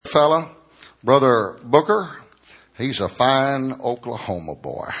fella. Brother Booker, he's a fine Oklahoma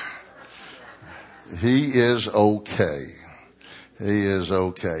boy. He is okay. He is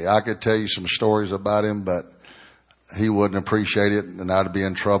okay. I could tell you some stories about him, but he wouldn't appreciate it, and I'd be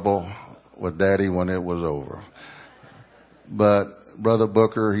in trouble with Daddy when it was over. But Brother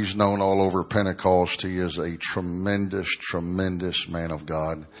Booker, he's known all over Pentecost. He is a tremendous, tremendous man of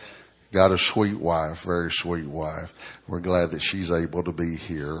God. Got a sweet wife, very sweet wife. We're glad that she's able to be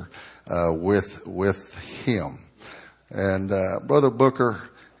here with him. And Brother Booker,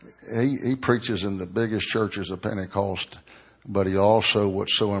 he preaches in the biggest churches of Pentecost, but he also,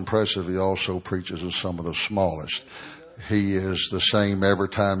 what's so impressive, he also preaches in some of the smallest. He is the same every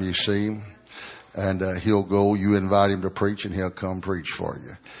time you see him. And he'll go, you invite him to preach, and he'll come preach for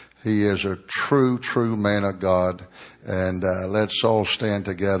you. He is a true, true man of God. And let's all stand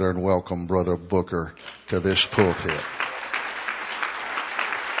together and welcome Brother Booker to this pulpit.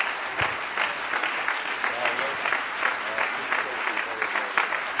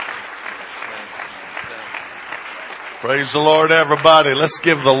 Praise the Lord, everybody. Let's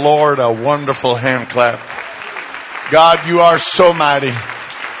give the Lord a wonderful hand clap. God, you are so mighty.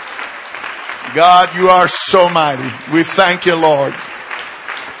 God, you are so mighty. We thank you, Lord.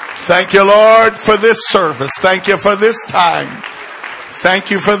 Thank you, Lord, for this service. Thank you for this time.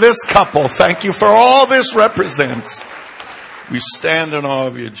 Thank you for this couple. Thank you for all this represents. We stand in awe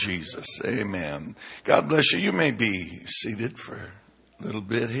of you, Jesus. Amen. God bless you. You may be seated for a little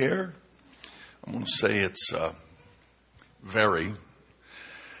bit here. I'm going to say it's a very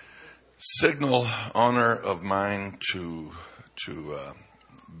signal honor of mine to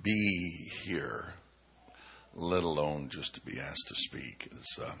be here, let alone just to be asked to speak.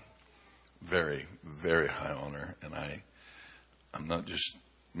 It's a very, very high honor, and I'm not just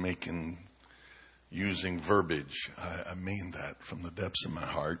using verbiage. I mean that from the depths of my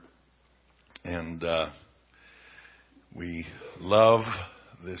heart. And we love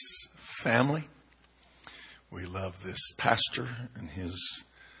this family. We love this pastor and his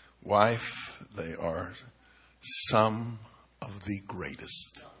wife. They are some of the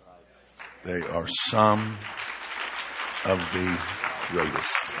greatest. They are some of the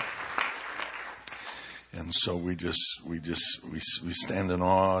greatest. And so we stand in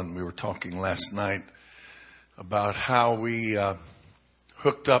awe. And we were talking last night about how we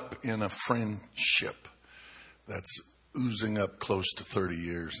hooked up in a friendship that's oozing up close to 30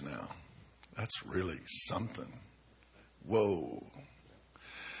 years now. That's really something. Whoa.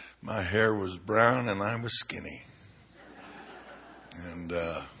 My hair was brown and I was skinny. And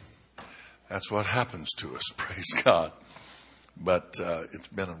that's what happens to us, praise God. But it's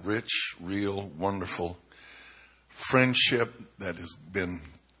been a rich, real, wonderful friendship that has been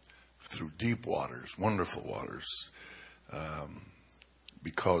through deep waters, wonderful waters,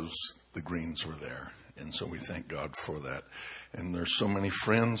 because the greens were there. And so we thank God for that. And there's so many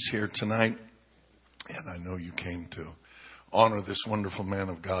friends here tonight. And I know you came to honor this wonderful man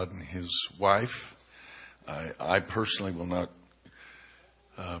of God and his wife. I personally will not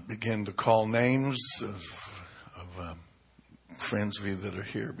begin to call names of friends of you that are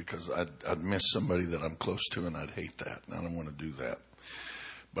here, because I'd miss somebody that I'm close to, and I'd hate that. And I don't want to do that.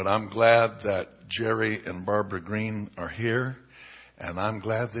 But I'm glad that Jerry and Barbara Green are here, and I'm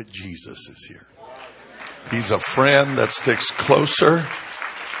glad that Jesus is here. He's a friend that sticks closer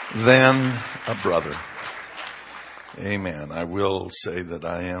than a brother. Amen. I will say that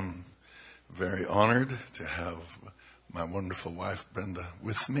I am very honored to have my wonderful wife Brenda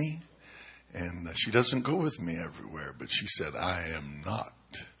with me. And she doesn't go with me everywhere, but she said, I am not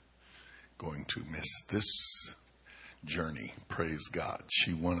going to miss this journey. Praise God.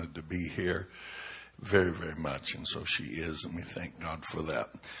 She wanted to be here very, very much. And so she is, and we thank God for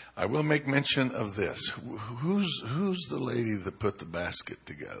that. I will make mention of this. Who's the lady that put the basket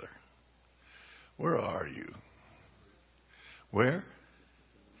together? Where are you? Where?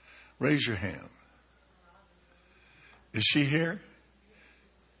 Raise your hand. Is she here?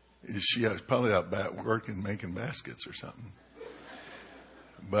 Is she probably out back working, making baskets or something?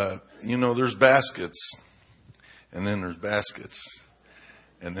 But, there's baskets, and then there's baskets,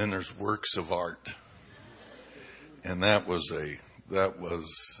 and then there's works of art. And that was a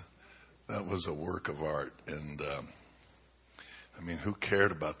work of art. And, who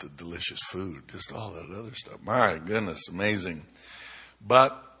cared about the delicious food? Just all that other stuff. My goodness, amazing.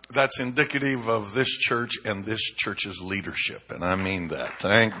 But that's indicative of this church and this church's leadership. And I mean that.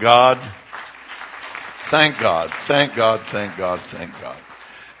 Thank God. Thank God. Thank God. Thank God. Thank God.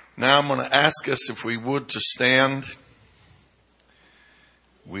 Now I'm going to ask us if we would to stand.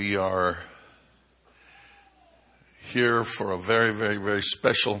 We are here for a very, very, very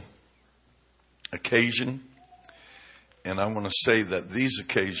special occasion. And I want to say that these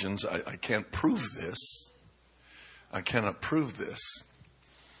occasions, I can't prove this. I cannot prove this.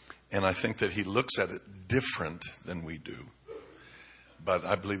 And I think that he looks at it different than we do. But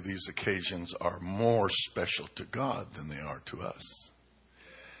I believe these occasions are more special to God than they are to us.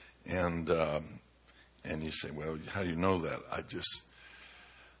 And you say, well, how do you know that?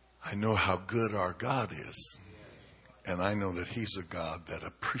 I know how good our God is. And I know that he's a God that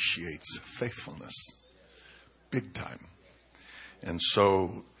appreciates faithfulness big time. And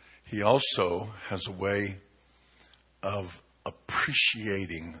so he also has a way of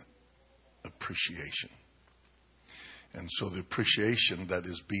appreciating appreciation. And so the appreciation that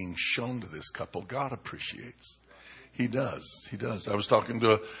is being shown to this couple, God appreciates. He does. He does. I was talking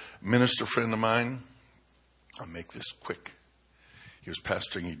to a minister friend of mine. I'll make this quick. He was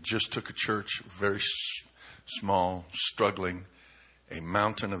pastoring. He just took a church, very small, struggling, a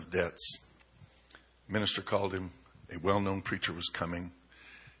mountain of debts. Minister called him. A well-known preacher was coming.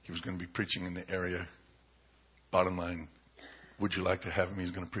 He was going to be preaching in the area. Bottom line, would you like to have him?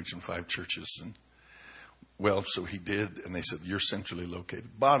 He's going to preach in 5 churches. And well, so he did. And they said, you're centrally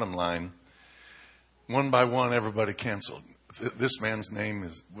located. Bottom line, one by one, everybody canceled. This man's name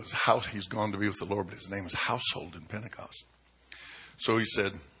was House. He's gone to be with the Lord, but his name is Household in Pentecost. So he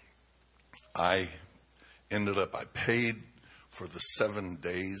said, I paid for the 7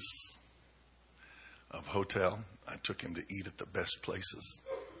 days of hotel. I took him to eat at the best places.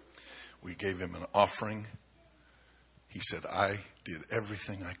 We gave him an offering. He said, I did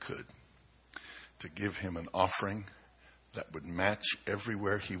everything I could to give him an offering that would match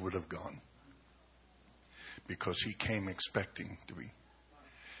everywhere he would have gone. Because he came expecting to be.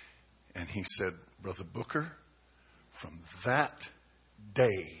 And he said, Brother Booker, from that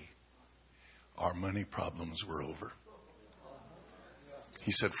day, our money problems were over.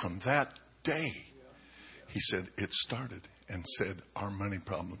 He said, from that day, he said, it started and said, our money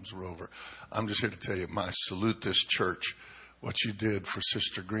problems were over. I'm just here to tell you, I salute this church. What you did for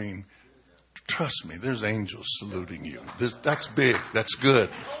Sister Green, trust me, there's angels saluting you. That's big. That's good.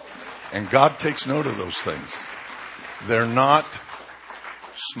 And God takes note of those things. They're not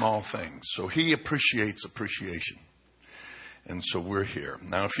small things. So he appreciates appreciation. And so we're here.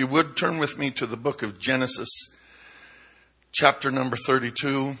 Now, if you would turn with me to the book of Genesis, chapter number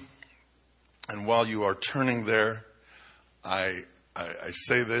 32. And while you are turning there, I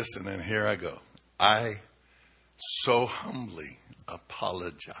say this and then here I go. I so humbly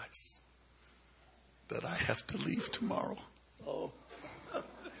apologize that I have to leave tomorrow. Oh.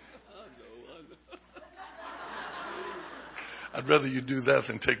 I'd rather you do that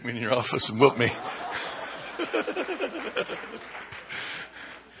than take me in your office and whoop me.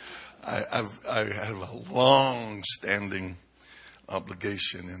 I have a long-standing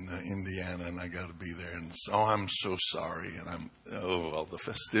obligation in Indiana, and I got to be there. And so I'm so sorry, and all the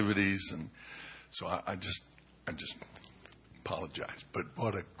festivities, and so I just apologize. But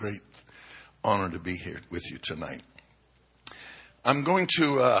what a great honor to be here with you tonight. I'm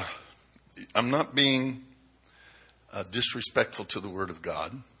not being disrespectful to the Word of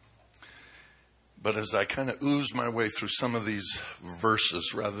God. But as I kind of ooze my way through some of these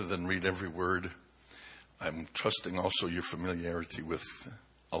verses, rather than read every word, I'm trusting also your familiarity with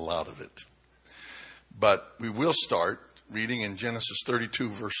a lot of it. But we will start reading in Genesis 32,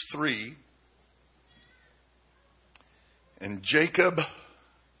 verse 3. And Jacob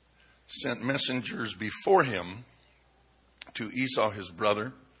sent messengers before him to Esau his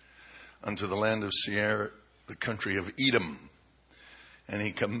brother unto the land of Seir, the country of Edom. And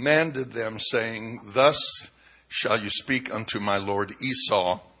he commanded them, saying, Thus shall you speak unto my lord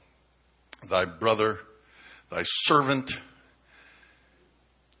Esau, thy brother, thy servant.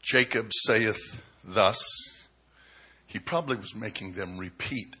 Jacob saith thus. He probably was making them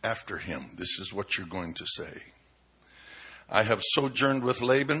repeat after him. This is what you're going to say. I have sojourned with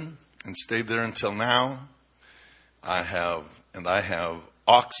Laban and stayed there until now. I have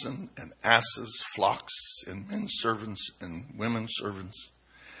oxen and asses, flocks and men servants and women servants.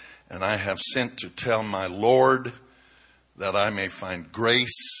 And I have sent to tell my Lord that I may find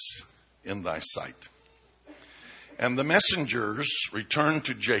grace in thy sight. And the messengers returned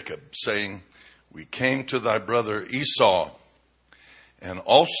to Jacob, saying, We came to thy brother Esau, and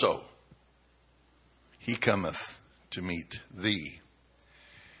also he cometh to meet thee,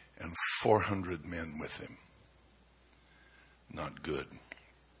 and 400 men with him. Not good.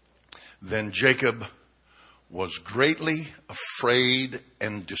 Then Jacob was greatly afraid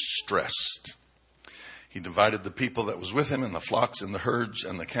and distressed. He divided the people that was with him and the flocks and the herds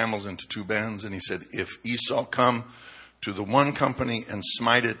and the camels into 2 bands. And he said, if Esau come to the one company and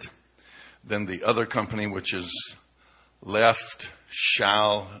smite it, then the other company which is left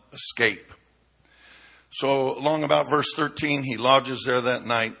shall escape. So along about verse 13, he lodges there that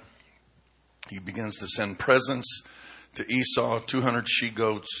night. He begins to send presents to Esau, 200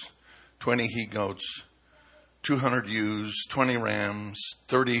 she-goats, 20 he-goats, 200 ewes, 20 rams,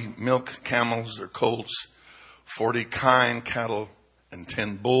 30 milk camels or colts, 40 kine cattle and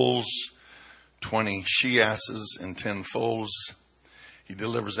 10 bulls, 20 she-asses and 10 foals. He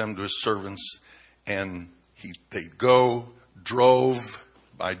delivers them to his servants, and they go drove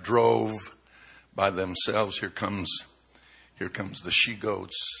by themselves. Here comes the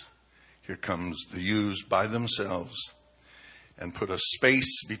she-goats. Here comes the ewes by themselves, and put a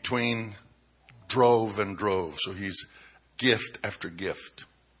space between drove and drove. So he's gift after gift.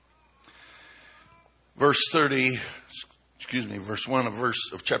 Verse 1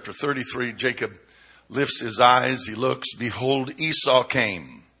 of chapter 33, Jacob lifts his eyes, he looks, behold, Esau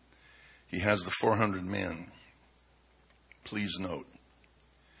came. He has the 400 men. Please note,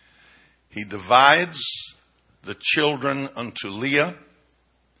 he divides the children unto Leah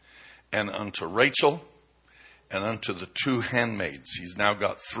and unto Rachel and unto the 2 handmaids. He's now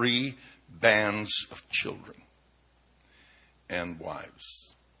got 3 bands of children and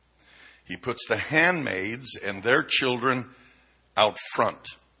wives. He puts the handmaids and their children out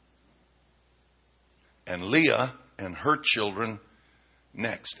front, and Leah and her children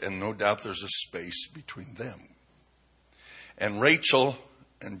next. And no doubt there's a space between them. And Rachel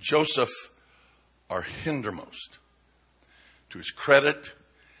and Joseph are hindermost. To his credit,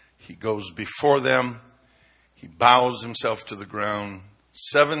 he goes before them. He bows himself to the ground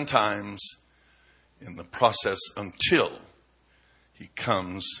 7 times in the process until he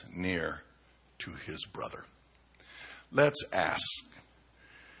comes near to his brother. Let's ask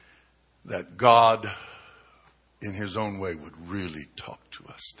that God, in his own way, would really talk to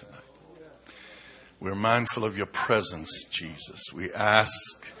us tonight. We're mindful of your presence, Jesus. We ask,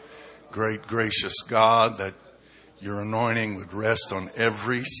 great gracious God, that your anointing would rest on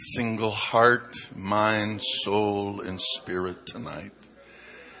every single heart, mind, soul, and spirit tonight.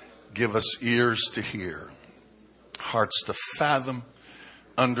 Give us ears to hear, hearts to fathom,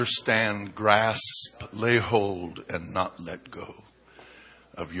 understand, grasp, lay hold, and not let go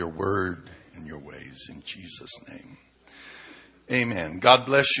of your word and your ways. In Jesus' name. Amen. God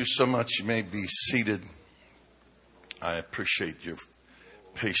bless you so much. You may be seated. I appreciate your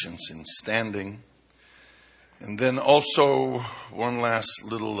patience in standing. And then also one last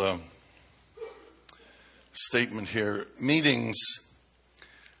little statement here. Meetings,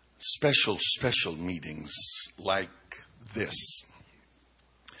 special meetings like this.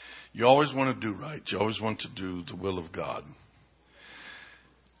 You always want to do right. You always want to do the will of God.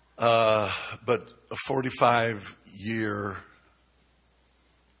 But a 45-year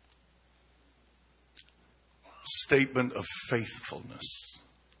statement of faithfulness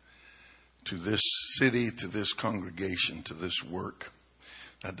to this city, to this congregation, to this work,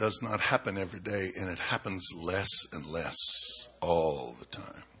 that does not happen every day, and it happens less and less all the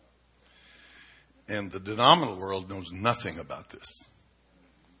time. And the denominational world knows nothing about this.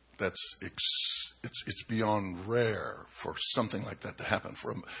 It's beyond rare for something like that to happen.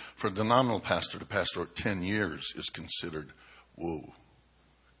 For a denominational pastor to pastor 10 years is considered, whoa.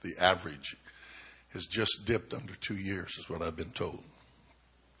 The average has just dipped under 2 years, is what I've been told.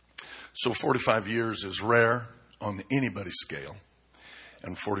 So 45 years is rare on anybody's scale,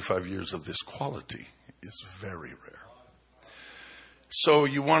 and 45 years of this quality is very rare. So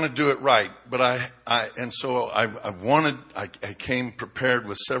you want to do it right, but I came prepared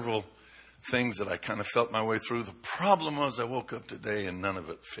with several things that I kind of felt my way through. The problem was I woke up today and none of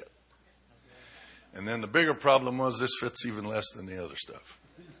it fit. And then the bigger problem was this fits even less than the other stuff.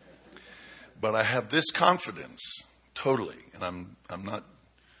 But I have this confidence, totally, and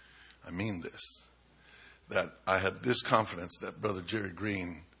I mean this, that I have this confidence that Brother Jerry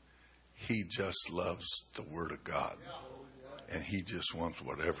Green, he just loves the Word of God. And he just wants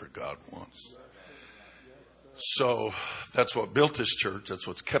whatever God wants. So that's what built this church. That's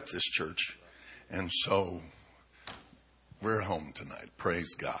what's kept this church. And so we're at home tonight.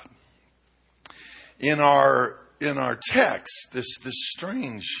 Praise God. In our text, this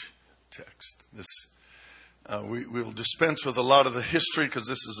strange text, we'll dispense with a lot of the history because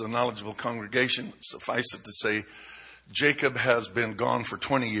this is a knowledgeable congregation. Suffice it to say, Jacob has been gone for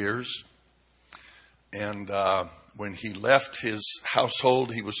 20 years. And when he left his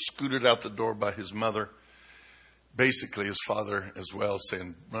household, he was scooted out the door by his mother. basically his father as well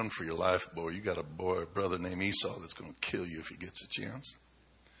saying, run for your life, boy. You got a brother named Esau that's going to kill you if he gets a chance.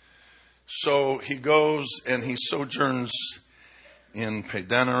 So he goes and he sojourns in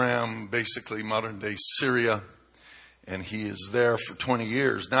Padanaram, basically modern day Syria. And he is there for 20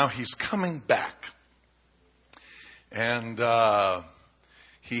 years. Now he's coming back. And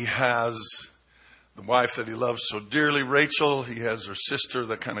he has the wife that he loves so dearly, Rachel. He has her sister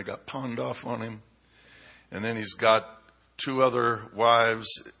that kind of got pawned off on him. And then he's got 2 other wives,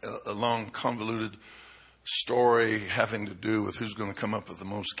 a long convoluted story having to do with who's going to come up with the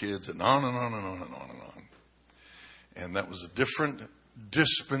most kids, and on and on and on and on and on. And that was a different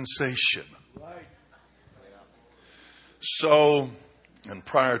dispensation. Right. So, and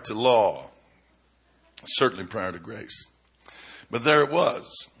prior to law, certainly prior to grace. But there it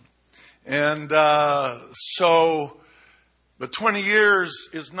was. And but 20 years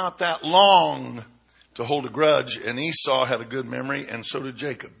is not that long to hold a grudge. And Esau had a good memory, and so did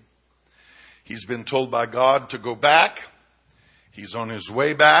Jacob. He's been told by God to go back. He's on his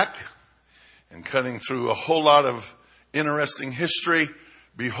way back and cutting through a whole lot of interesting history.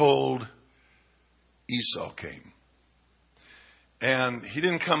 Behold, Esau came. And he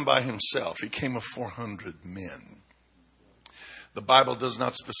didn't come by himself. He came with 400 men. The Bible does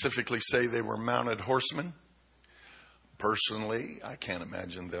not specifically say they were mounted horsemen. Personally, I can't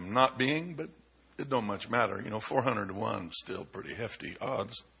imagine them not being, but it don't much matter. 400 to 1, still pretty hefty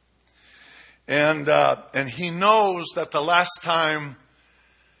odds. And he knows that the last time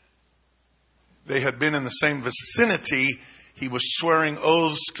they had been in the same vicinity, he was swearing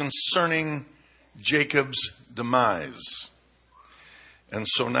oaths concerning Jacob's demise. And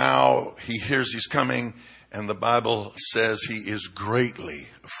so now he hears he's coming, and the Bible says he is greatly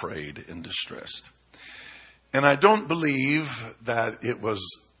afraid and distressed. And I don't believe that it was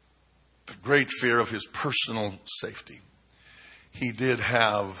the great fear of his personal safety. He did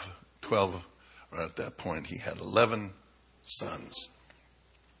have 12, or at that point he had 11 sons.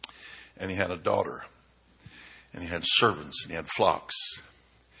 And he had a daughter. And he had servants, and he had flocks.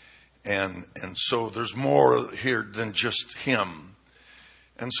 And so there's more here than just him.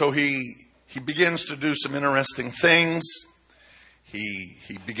 And so he begins to do some interesting things.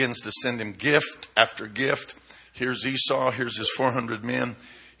 He begins to send him gift after gift. Here's Esau. Here's his 400 men.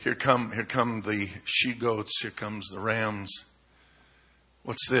 Here come the she-goats. Here comes the rams.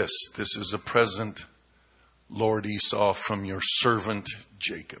 What's this? This is a present, Lord Esau, from your servant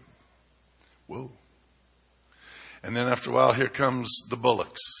Jacob. Whoa. And then after a while, here comes the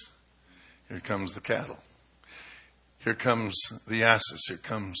bullocks. Here comes the cattle. Here comes the asses. Here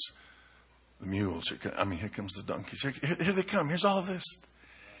comes the mules. Here comes the donkeys. Here they come. Here's all of this.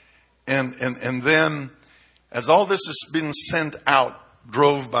 And then, as all this has been sent out,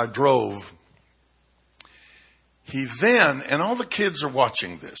 drove by drove, he then, and all the kids are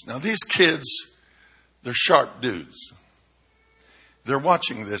watching this. Now, these kids, they're sharp dudes. They're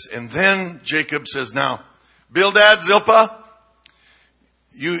watching this. And then Jacob says, now, Bildad, Zilpah,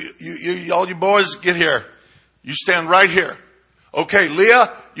 you all you boys, get here. You stand right here. Okay, Leah,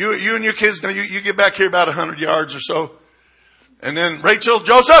 you and your kids, now you get back here about 100 yards or so. And then Rachel,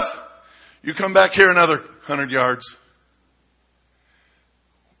 Joseph, you come back here another 100 yards.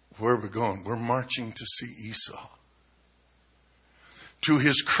 Where are we going? We're marching to see Esau. To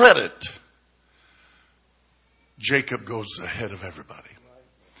his credit, Jacob goes ahead of everybody.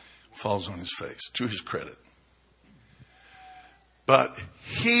 Falls on his face. To his credit. But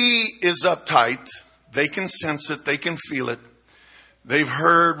he is uptight. They can sense it. They can feel it. They've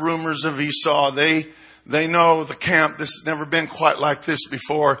heard rumors of Esau. They know the camp. This has never been quite like this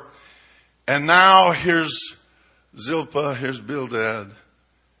before. And now here's Zilpah. Here's Bildad.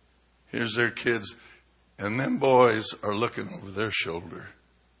 Here's their kids. And them boys are looking over their shoulder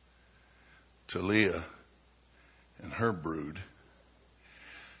to Leah and her brood.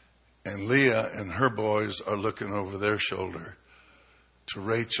 And Leah and her boys are looking over their shoulder to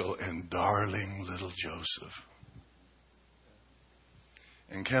Rachel and darling little Joseph.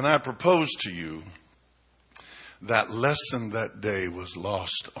 And can I propose to you that lesson that day was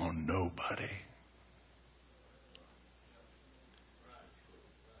lost on nobody?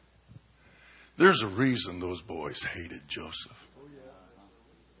 There's a reason those boys hated Joseph.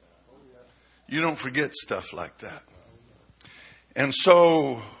 You don't forget stuff like that. And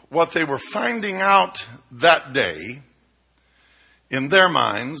so what they were finding out that day, in their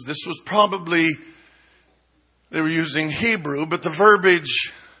minds, this was probably, they were using Hebrew, but the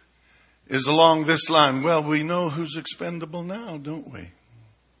verbiage is along this line. Well, we know who's expendable now, don't we?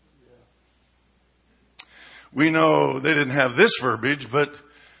 We know they didn't have this verbiage, but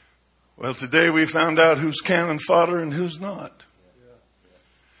Well, today we found out who's cannon fodder and who's not.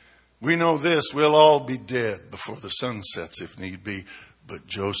 We know this, we'll all be dead before the sun sets if need be, but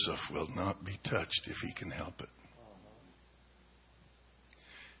Joseph will not be touched if he can help it.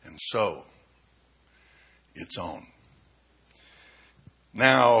 And so, it's on.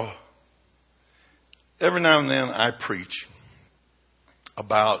 Now, every now and then I preach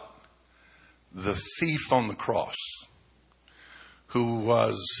about the thief on the cross who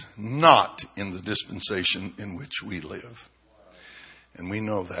was not in the dispensation in which we live. And we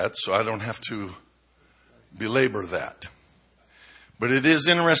know that, so I don't have to belabor that. But it is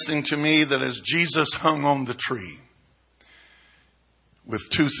interesting to me that as Jesus hung on the tree with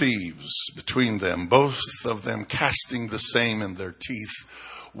two thieves between them, both of them casting the same in their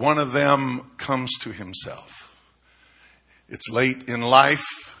teeth, one of them comes to himself. It's late in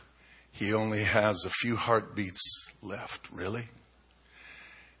life. He only has a few heartbeats left. Really?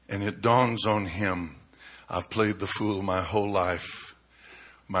 And it dawns on him, I've played the fool my whole life.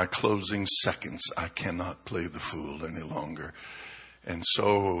 My closing seconds, I cannot play the fool any longer. And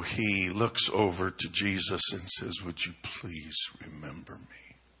so he looks over to Jesus and says, would you please remember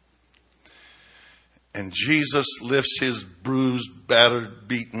me? And Jesus lifts his bruised, battered,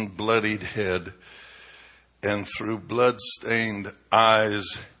 beaten, bloodied head, and through blood-stained eyes,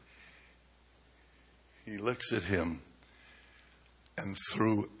 he looks at him. And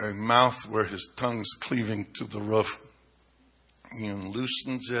through a mouth where his tongue's cleaving to the roof, he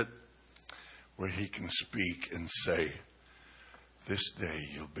loosens it where he can speak and say, this day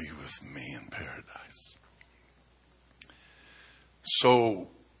you'll be with me in paradise. So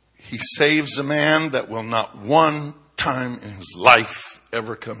he saves a man that will not one time in his life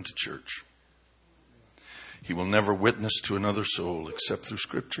ever come to church. He will never witness to another soul except through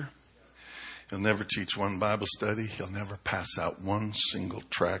Scripture. He'll never teach one Bible study. He'll never pass out one single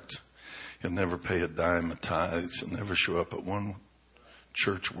tract. He'll never pay a dime of tithes. He'll never show up at one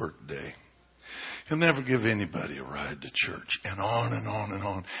church work day. He'll never give anybody a ride to church. And on and on and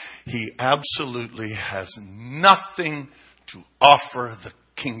on. He absolutely has nothing to offer the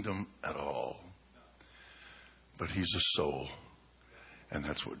kingdom at all. But he's a soul. And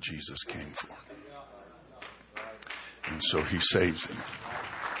that's what Jesus came for. And so he saves him.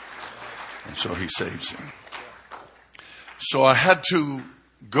 And so he saves him. So I had to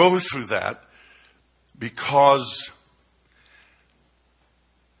go through that because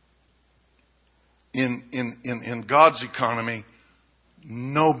in God's economy,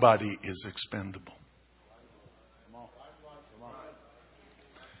 nobody is expendable.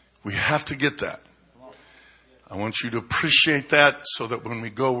 We have to get that. I want you to appreciate that so that when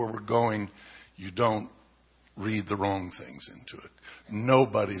we go where we're going, you don't read the wrong things into it.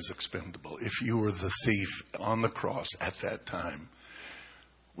 Nobody's expendable. If you were the thief on the cross at that time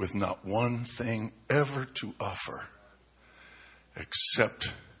with not one thing ever to offer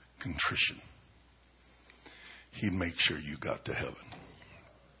except contrition, he'd make sure you got to heaven.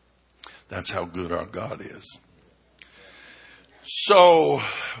 That's how good our God is. So,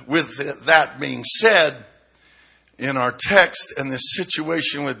 with that being said, in our text and this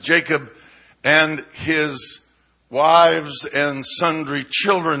situation with Jacob and his wives and sundry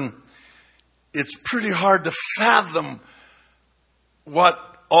children, it's pretty hard to fathom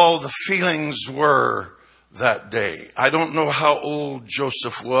what all the feelings were that day. I don't know how old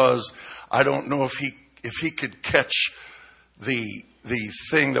Joseph was. I don't know if he could catch the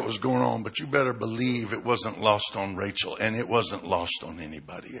thing that was going on, but you better believe it wasn't lost on Rachel, and it wasn't lost on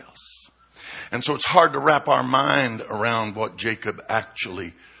anybody else. And so it's hard to wrap our mind around what Jacob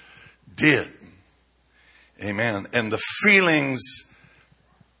actually did. Amen. And the feeling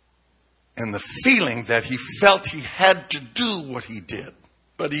that he felt he had to do what he did,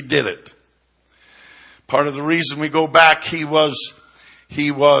 but he did it. Part of the reason we go back, he was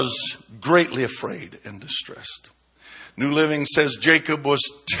greatly afraid and distressed. New Living says Jacob was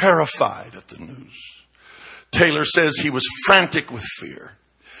terrified at the news. Taylor says he was frantic with fear.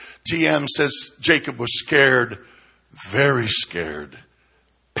 TM says Jacob was scared, very scared,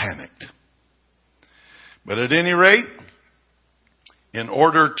 panicked. But at any rate, in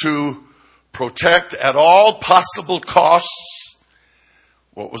order to protect at all possible costs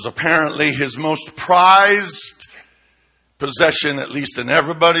what was apparently his most prized possession, at least in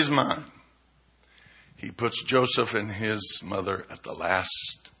everybody's mind, he puts Joseph and his mother at the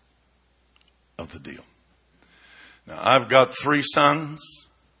last of the deal. Now, I've got 3 sons.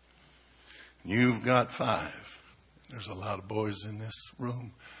 You've got 5. There's a lot of boys in this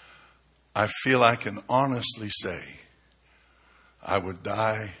room. I feel I can honestly say I would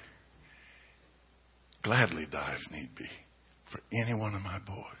gladly die if need be, for any one of my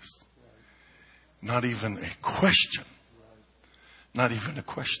boys. Not even a question. Not even a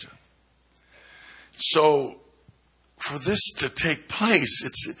question. So for this to take place,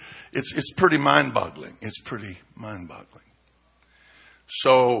 it's pretty mind-boggling. It's pretty mind-boggling.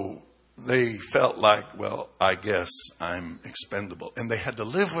 So they felt like, well, I guess I'm expendable. And they had to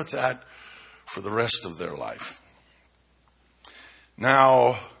live with that for the rest of their life.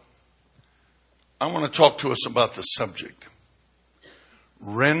 Now, I want to talk to us about the subject.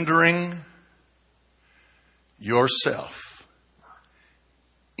 Rendering yourself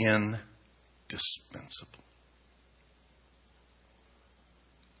indispensable.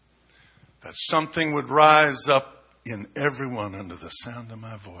 That something would rise up in everyone under the sound of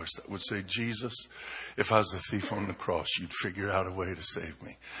my voice that would say, Jesus, if I was a thief on the cross, you'd figure out a way to save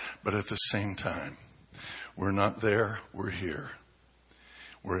me. But at the same time, we're not there, we're here.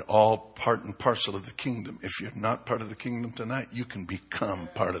 We're all part and parcel of the kingdom. If you're not part of the kingdom tonight, you can become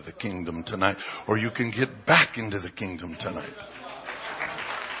part of the kingdom tonight, or you can get back into the kingdom tonight.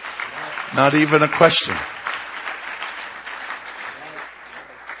 Not even a question.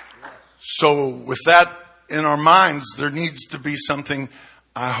 So with that in our minds, there needs to be something.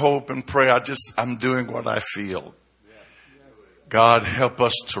 I hope and pray. I'm doing what I feel. God, help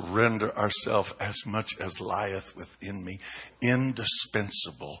us to render ourselves as much as lieth within me,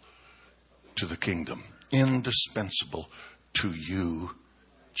 indispensable to the kingdom, indispensable to you,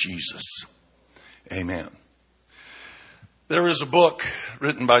 Jesus. Amen. There is a book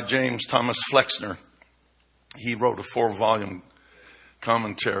written by James Thomas Flexner. He wrote a 4-volume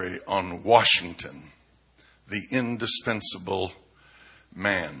commentary on Washington, the indispensable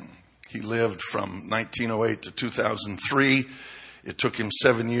man. He lived from 1908 to 2003. It took him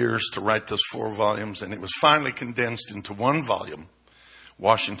 7 years to write those 4 volumes, and it was finally condensed into 1 volume,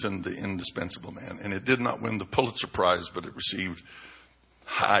 Washington, the Indispensable Man. And it did not win the Pulitzer Prize, but it received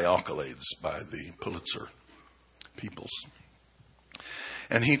high accolades by the Pulitzer peoples.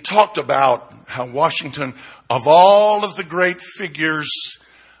 And he talked about how Washington, of all of the great figures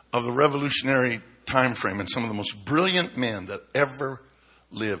of the revolutionary time frame and some of the most brilliant men that ever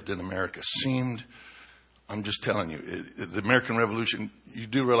lived in America, seemed, I'm just telling you, the American Revolution, you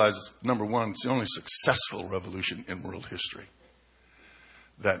do realize, number one, it's the only successful revolution in world history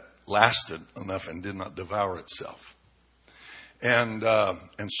that lasted enough and did not devour itself. And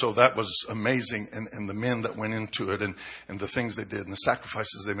so that was amazing, and the men that went into it, and the things they did, and the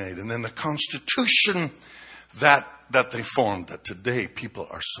sacrifices they made, and then the Constitution that they formed, that today people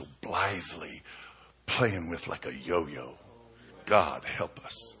are so blithely playing with like a yo-yo. God help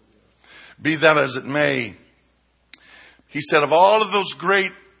us. Be that as it may, he said, of all of those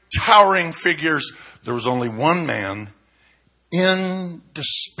great towering figures, there was only one man,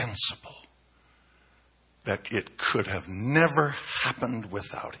 indispensable, that it could have never happened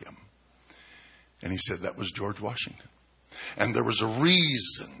without him. And he said that was George Washington. And there was a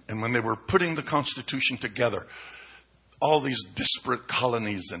reason. And when they were putting the Constitution together, all these disparate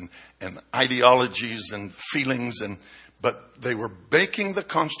colonies and ideologies and feelings, but they were making the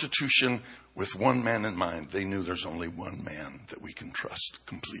Constitution with one man in mind. They knew there's only one man that we can trust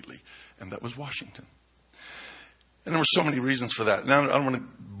completely, and that was Washington. And there were so many reasons for that. Now, I don't want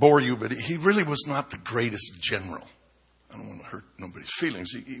to bore you, but he really was not the greatest general. I don't want to hurt nobody's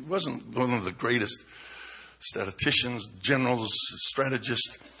feelings. He wasn't one of the greatest statisticians, generals,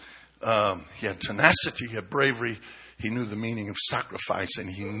 strategists. He had tenacity, he had bravery. He knew the meaning of sacrifice, and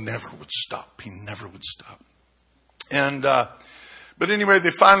he never would stop. He never would stop. And but anyway,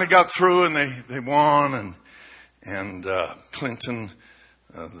 they finally got through, and they won. And Clinton,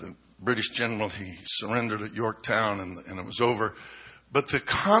 the British general, he surrendered at Yorktown, and it was over. But the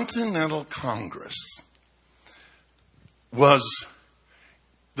Continental Congress was,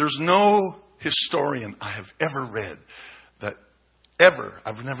 there's no historian I have ever read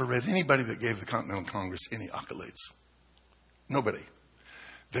I've never read anybody that gave the Continental Congress any accolades. Nobody.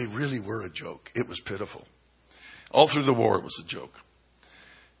 They really were a joke. It was pitiful. All through the war, it was a joke.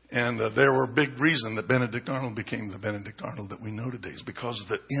 And there were a big reason that Benedict Arnold became the Benedict Arnold that we know today, is because of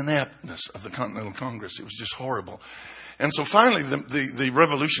the ineptness of the Continental Congress. It was just horrible. And so finally, the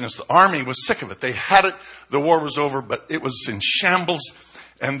revolutionists, the army was sick of it. They had it. The war was over, but it was in shambles.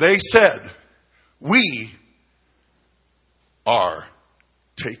 And they said, we are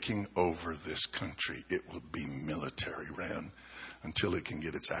taking over this country. It will be military ran until it can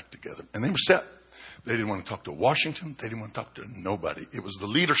get its act together. And they were set. They didn't want to talk to Washington. They didn't want to talk to nobody. It was the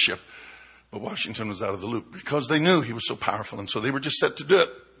leadership. But Washington was out of the loop because they knew he was so powerful. And so they were just set to do it.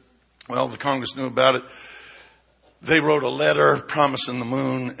 Well, the Congress knew about it. They wrote a letter promising the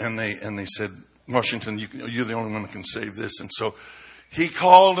moon. And they said, Washington, you're the only one that can save this. And so he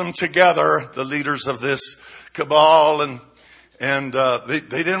called them together, the leaders of this cabal, and they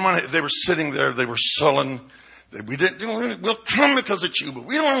didn't want to. They were sitting there. They were sullen. We'll come because it's you, but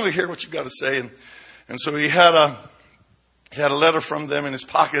we don't want to hear what you got to say. And so he had a letter from them in his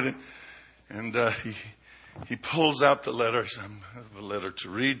pocket, and he pulls out the letter. I have a letter to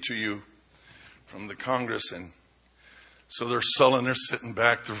read to you from the Congress, and so they're sullen. They're sitting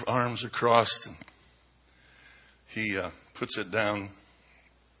back. Their arms are crossed, and he puts it down.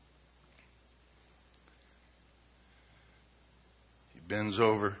 He bends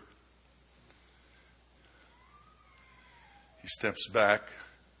over. He steps back.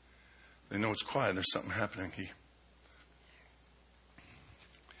 They know it's quiet. There's something happening. He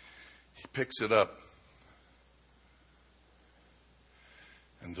picks it up.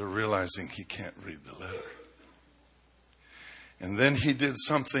 And they're realizing he can't read the letter. And then he did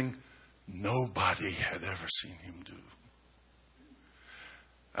something nobody had ever seen him do.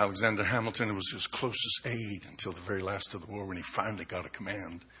 Alexander Hamilton was his closest aide until the very last of the war, when he finally got a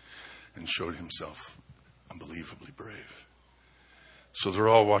command and showed himself unbelievably brave. So they're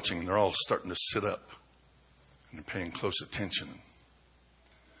all watching, and they're all starting to sit up, and they're paying close attention.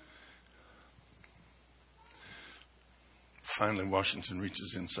 Finally, Washington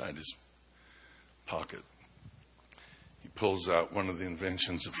reaches inside his pocket. He pulls out one of the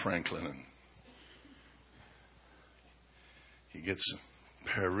inventions of Franklin, and he gets a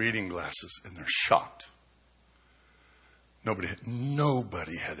pair of reading glasses, and they're shocked.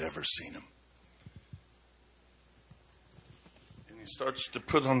 Nobody had ever seen him. And he starts to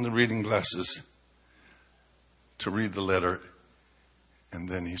put on the reading glasses to read the letter, and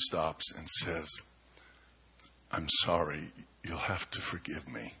then he stops and says, "I'm sorry, you'll have to forgive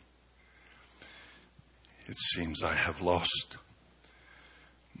me. It seems I have lost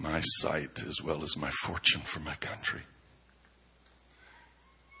my sight as well as my fortune for my country."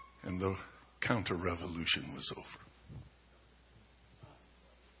 And the counter-revolution was over.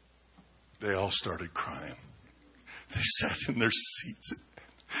 They all started crying. They sat in their seats,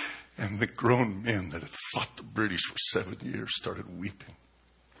 and the grown men that had fought the British for 7 years started weeping.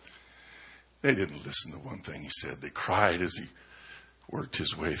 They didn't listen to one thing he said. They cried as he worked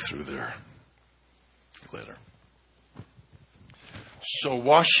his way through their letter. So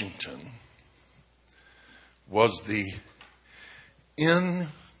Washington was the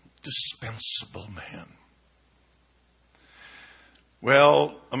indispensable man.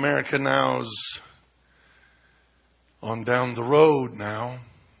 Well, America now is on down the road now.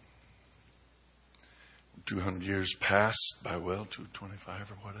 200 years passed by,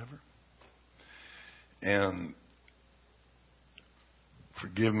 225 or whatever. And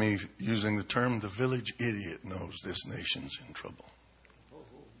forgive me using the term, the village idiot knows this nation's in trouble.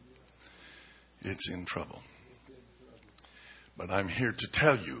 It's in trouble. But I'm here to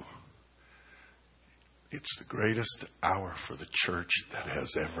tell you, it's the greatest hour for the church that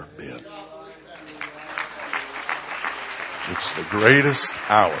has ever been. It's the greatest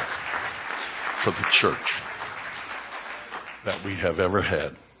hour for the church that we have ever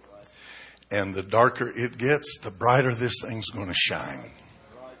had. And the darker it gets, the brighter this thing's going to shine.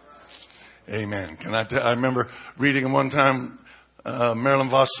 Amen. I remember reading one time, Marilyn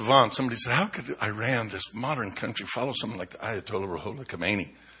Vos Savant. Somebody said, "How could Iran, this modern country, follow something like the Ayatollah Ruhollah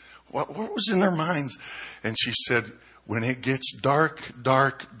Khomeini? What was in their minds?" And she said, "When it gets dark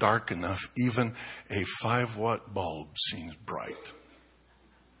enough, even a 5-watt bulb seems bright."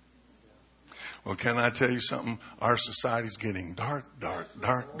 Well, can I tell you something? Our society's getting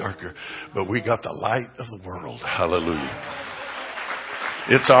darker, but we got the light of the world. Hallelujah.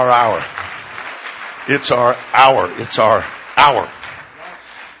 It's our hour. It's our hour. It's our hour.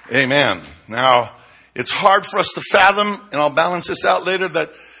 Amen. Now, it's hard for us to fathom, and I'll balance this out later, that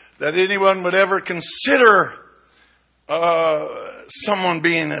anyone would ever consider someone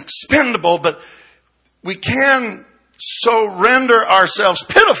being expendable, but we can so render ourselves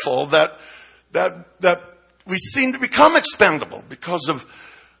pitiful that we seem to become expendable because of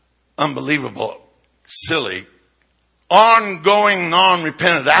unbelievable, silly, ongoing,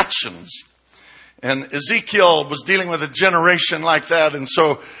 non-repentant actions. And Ezekiel was dealing with a generation like that. And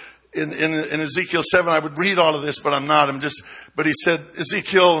so in Ezekiel 7, I would read all of this, but I'm not. But he said,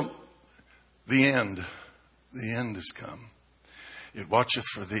 "Ezekiel, the end is come. It watcheth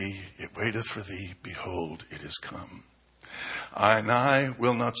for thee, it waiteth for thee. Behold, it is come. And I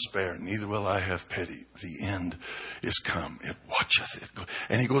will not spare, neither will I have pity. The end is come. It watcheth it."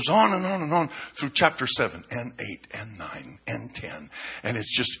 And he goes on and on and on through chapter 7 and 8 and 9 and 10. And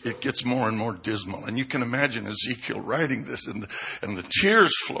it gets more and more dismal. And you can imagine Ezekiel writing this and the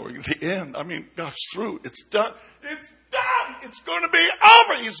tears flowing at the end. I mean, gosh, through. It's done. It's done. It's going to be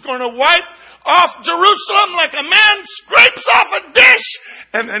over. He's going to wipe off Jerusalem like a man scrapes off a dish.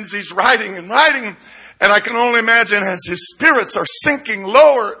 And then he's writing and writing. And I can only imagine as his spirits are sinking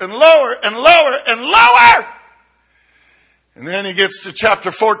lower and lower and lower and lower. And then he gets to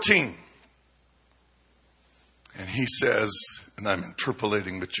chapter 14. And he says, and I'm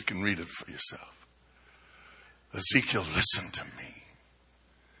interpolating, but you can read it for yourself. Ezekiel, listen to me.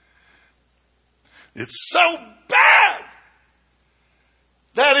 It's so bad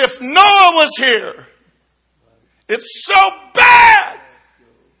that if Noah was here, it's so bad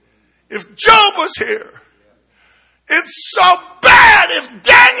if Job was here, it's so bad if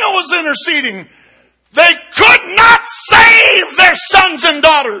Daniel was interceding, they could not save their sons and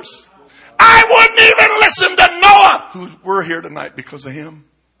daughters. I wouldn't even listen to Noah, who we're here tonight because of him.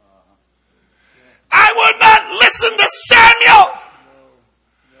 I would not listen to Samuel.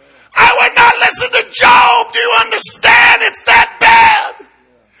 I would not listen to Job. Do you understand? It's that bad.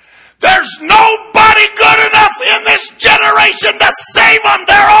 There's nobody good enough in this generation to save them.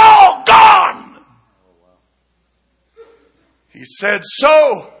 They're all gone. He said,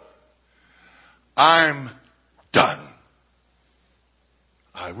 so I'm done.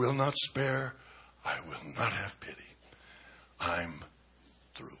 I will not spare. I will not have pity. I'm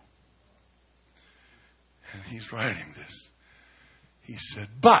through. And he's writing this. He said,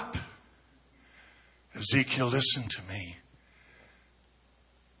 but, Ezekiel, listen to me.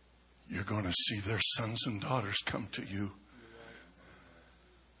 You're going to see their sons and daughters come to you.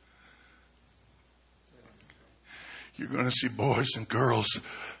 You're going to see boys and girls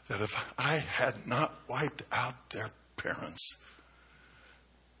that if I had not wiped out their parents,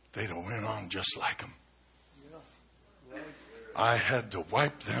 they'd have went on just like them. I had to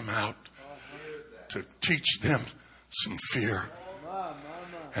wipe them out to teach them some fear.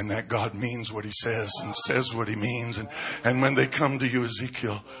 And that God means what he says and says what he means. And when they come to you,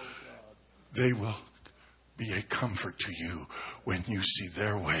 Ezekiel, they will be a comfort to you when you see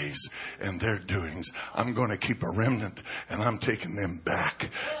their ways and their doings. I'm going to keep a remnant and I'm taking them back.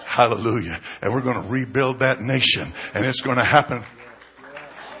 Hallelujah. And we're going to rebuild that nation. And it's going to happen.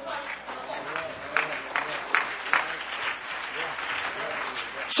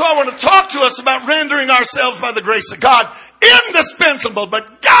 So I want to talk to us about rendering ourselves by the grace of God indispensable.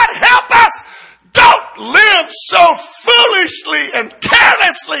 But God help us. Don't live so foolishly and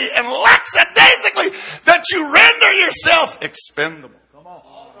carelessly and lackadaisically that you render yourself expendable. Come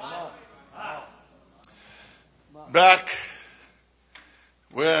on. Back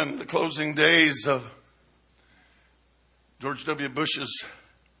when the closing days of George W. Bush's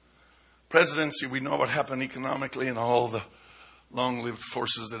presidency, we know what happened economically and all the long-lived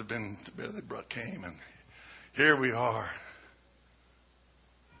forces that have been to bear they brought came. And here we are.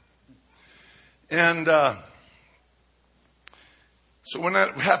 And so when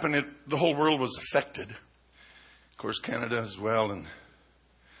that happened, the whole world was affected. Of course, Canada as well. And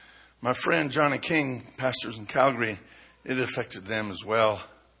my friend Johnny King, pastors in Calgary, it affected them as well.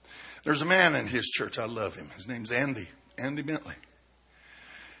 There's a man in his church. I love him. His name's Andy Bentley.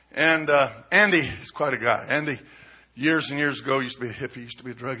 And Andy is quite a guy. Andy, years and years ago, used to be a hippie, used to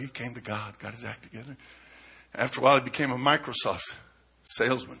be a druggie, came to God, got his act together. After a while, he became a Microsoft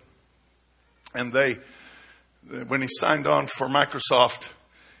salesman. And when he signed on for Microsoft,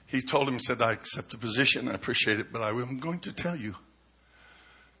 he told him, he said, I accept the position, I appreciate it, but I'm going to tell you,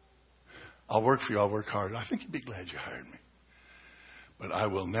 I'll work for you, I'll work hard. I think you'd be glad you hired me. But I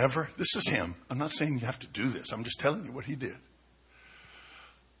will never, this is him. I'm not saying you have to do this. I'm just telling you what he did.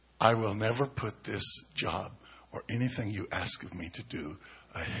 I will never put this job or anything you ask of me to do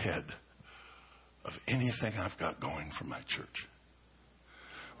ahead of anything I've got going for my church.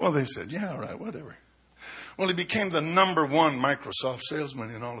 Well, they said, yeah, all right, whatever. Well, he became the number one Microsoft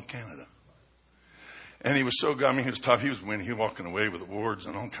salesman in all of Canada. And he was so good. I mean, he was tough. He was winning. He was walking away with awards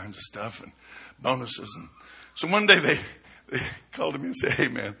and all kinds of stuff and bonuses. And so one day they called him and said, hey,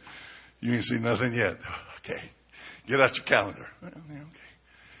 man, you ain't seen nothing yet. Okay. Get out your calendar. Well, yeah, okay.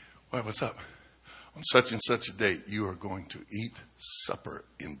 Why, what's up? On such and such a date, you are going to eat supper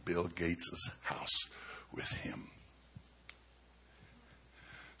in Bill Gates' house with him.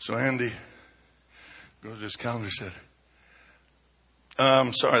 So Andy goes to his calendar and said,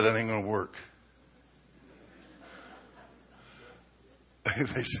 I'm sorry, that ain't going to work.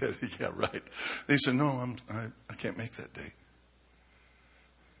 They said, yeah, right. They said, no, I can't make that date.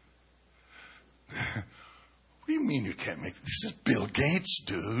 What do you mean you can't make it? This is Bill Gates,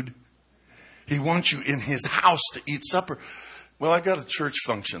 dude. He wants you in his house to eat supper. Well, I got a church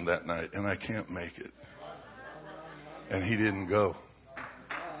function that night and I can't make it. And he didn't go.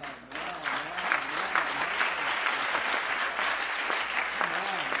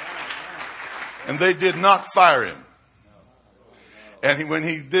 And they did not fire him. And when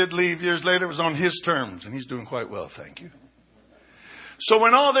he did leave years later, it was on his terms. And he's doing quite well, thank you. So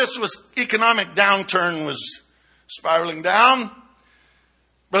when all this economic downturn was spiraling down,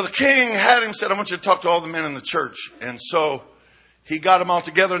 Brother King had him said, I want you to talk to all the men in the church. And so he got them all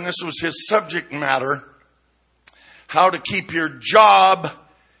together, and this was his subject matter: how to keep your job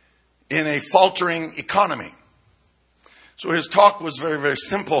in a faltering economy. So his talk was very, very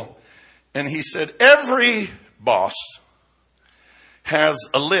simple. And he said, every boss has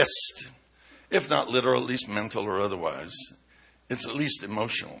a list, if not literal, at least mental or otherwise. It's at least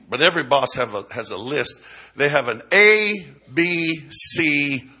emotional. But every boss has a list. They have an A, B,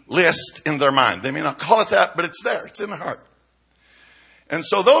 C list in their mind. They may not call it that, but it's there. It's in their heart. And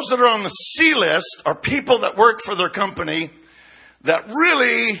so those that are on the C list are people that work for their company that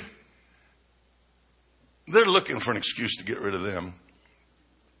really, they're looking for an excuse to get rid of them.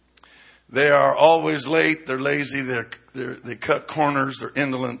 They are always late. They're lazy. They cut corners. They're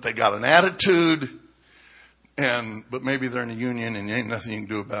indolent. They got an attitude. But maybe they're in a union and there ain't nothing you can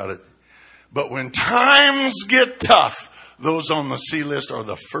do about it. But when times get tough, those on the C list are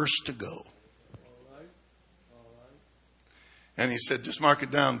the first to go. And he said, just mark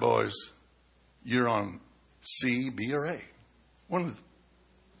it down, boys. You're on C, B, or A. One of them.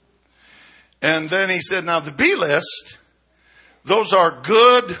 And then he said, now the B list, those are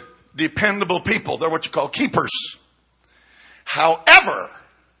good, dependable people. They're what you call keepers. However,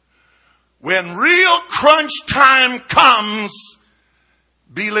 when real crunch time comes,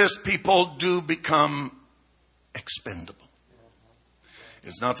 B-list people do become expendable.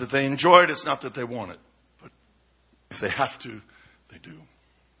 It's not that they enjoy it. It's not that they want it. But if they have to, they do.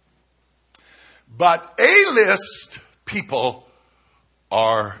 But A-list people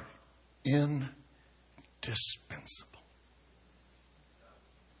are indispensable.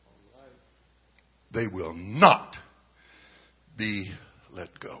 They will not be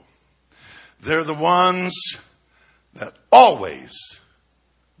let go. They're the ones that always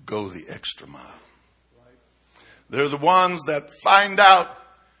go the extra mile. They're the ones that find out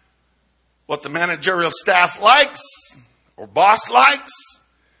what the managerial staff likes or boss likes,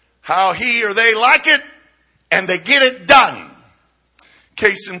 how he or they like it, and they get it done.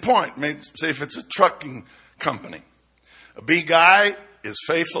 Case in point, say if it's a trucking company. A B guy is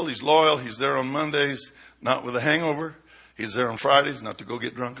faithful, he's loyal, he's there on Mondays, not with a hangover. He's there on Fridays, not to go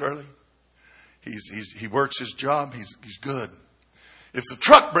get drunk early. He works his job. He's good. If the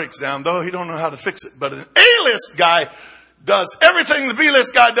truck breaks down, though, he don't know how to fix it. But an A-list guy does everything the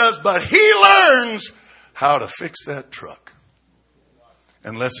B-list guy does, but he learns how to fix that truck.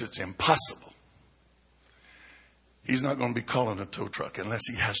 Unless it's impossible. He's not going to be calling a tow truck unless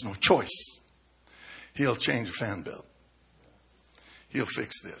he has no choice. He'll change a fan belt. He'll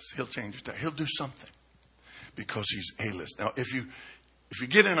fix this. He'll change your tire. He'll do something because he's A-list. Now, if you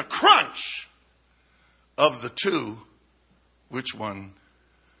get in a crunch of the two, which one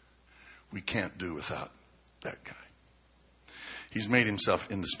we can't do without that guy? He's made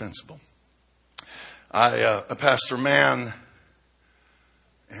himself indispensable. I pastor a man,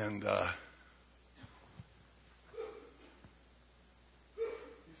 and he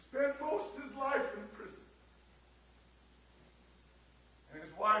spent most of his life in prison. And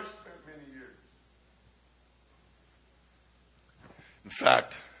his wife spent many years. In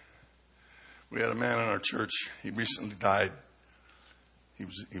fact, we had a man in our church. He recently died. He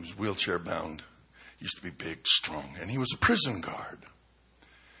was wheelchair bound. He used to be big, strong, and he was a prison guard.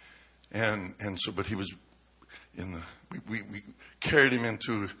 But he was we carried him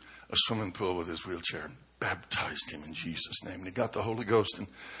into a swimming pool with his wheelchair and baptized him in Jesus' name. And he got the Holy Ghost, and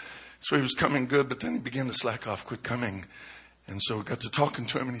so he was coming good. But then he began to slack off, quit coming, and so we got to talking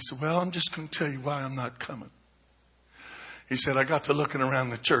to him, and he said, "Well, I'm just going to tell you why I'm not coming." He said, I got to looking around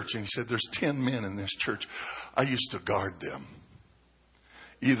the church, and he said, there's 10 men in this church. I used to guard them,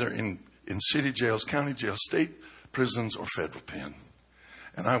 either in city jails, county jails, state prisons, or federal pen.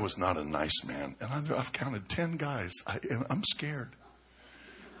 And I was not a nice man. And I've counted 10 guys. I'm scared.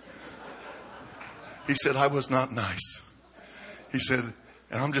 He said, I was not nice. He said,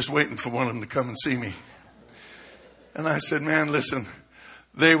 and I'm just waiting for one of them to come and see me. And I said, man, listen.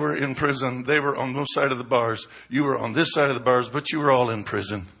 They were in prison. They were on those side of the bars. You were on this side of the bars, but you were all in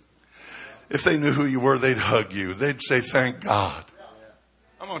prison. If they knew who you were, they'd hug you. They'd say, thank God.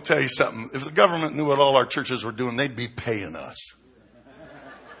 I'm going to tell you something. If the government knew what all our churches were doing, they'd be paying us.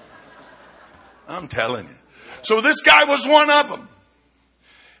 I'm telling you. So this guy was one of them.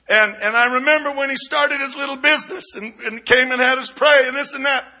 And I remember when he started his little business and came and had us pray and this and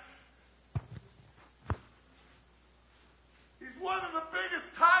that. He's one of the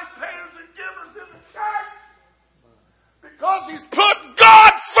biggest tithe payers and givers in He's put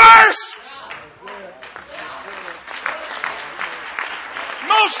God first.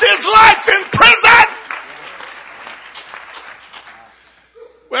 Most his life in prison.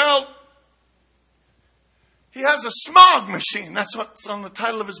 Well, he has a smog machine. That's what's on the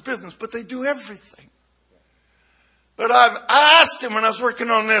title of his business. But they do everything. But I asked him when I was working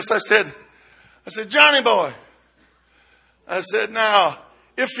on this, I said, Johnny boy, I said, now,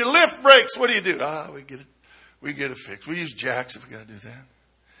 if your lift breaks, what do you do? We get it fixed. We use jacks if we got to do that.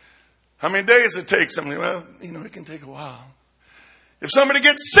 How many days it takes somebody? Well, it can take a while. If somebody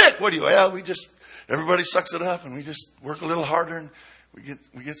gets sick, what do you? Well, everybody sucks it up and we just work a little harder and we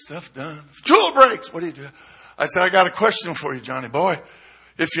get stuff done. If tool breaks, what do you do? I said, I got a question for you, Johnny boy.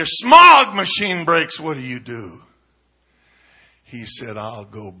 If your smog machine breaks, what do you do? He said, I'll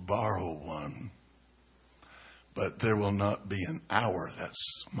go borrow one. But there will not be an hour that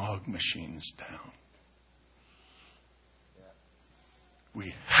smog machine's down.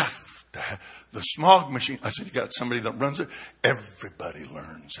 We have to have the smog machine. I said, you got somebody that runs it? Everybody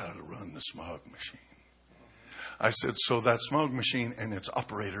learns how to run the smog machine. I said, so that smog machine and its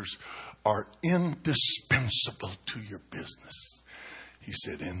operators are indispensable to your business. He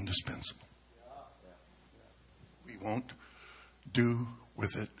said, indispensable. We won't do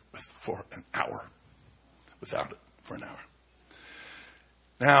with it for an hour. Without it for an hour.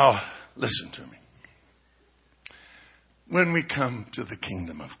 Now, listen to me. When we come to the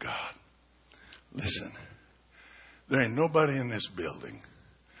kingdom of God, listen, there ain't nobody in this building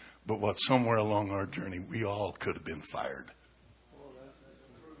but what somewhere along our journey we all could have been fired.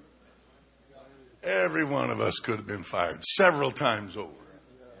 Every one of us could have been fired several times over.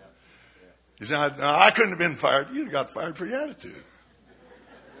 You say, I couldn't have been fired. You'd have got fired for your attitude.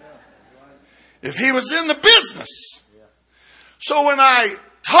 If he was in the business. So when I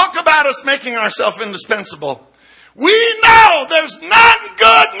talk about us making ourselves indispensable, we know there's none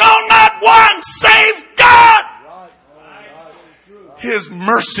good, no, not one, save God. His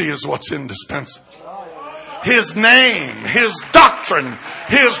mercy is what's indispensable. His name, his doctrine,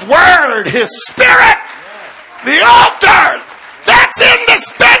 his word, his spirit, the altar, that's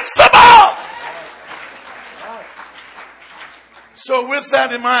indispensable. So with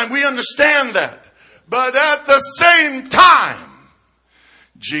that in mind, we understand that. But at the same time,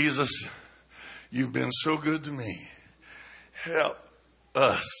 Jesus, you've been so good to me. Help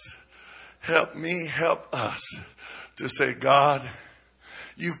us. Help me, help us to say, God,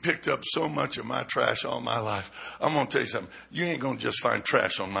 you've picked up so much of my trash all my life. I'm going to tell you something. You ain't going to just find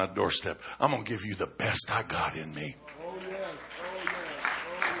trash on my doorstep. I'm going to give you the best I got in me.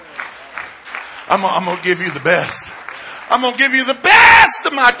 I'm going to give you the best. I'm going to give you the best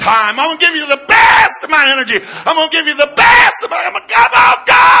of my time. I'm going to give you the best of my energy. I'm going to give you the best of my... Come on,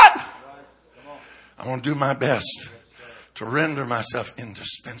 God! I'm going to do my best to render myself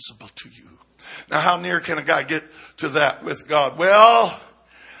indispensable to you. Now, how near can a guy get to that with God? Well,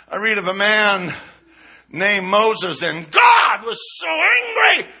 I read of a man named Moses, and God was so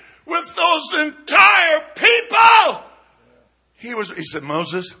angry with those entire people. He said,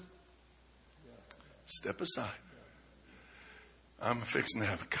 Moses, step aside. I'm fixing to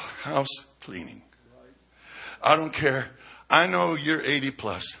have a house cleaning. I don't care. I know you're 80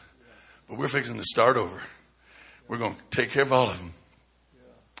 plus, but we're fixing to start over. We're going to take care of all of them.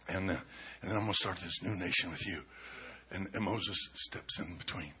 And then I'm going to start this new nation with you. And Moses steps in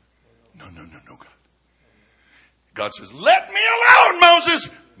between. No, God. God says, let me alone, Moses.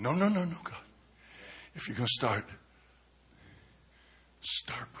 No, God. If you're going to start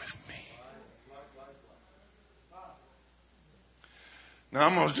with me. Now,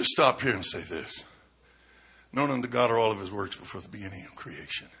 I'm going to just stop here and say this. Known unto God are all of his works before the beginning of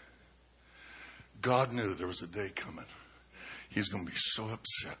creation. God knew there was a day coming. He's going to be so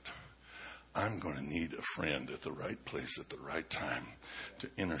upset. I'm going to need a friend at the right place at the right time to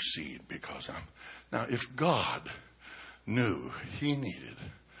intercede because Now, if God knew he needed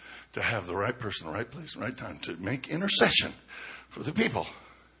to have the right person, the right place, the right time to make intercession for the people,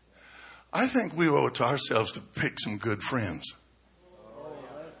 I think we owe it to ourselves to pick some good friends.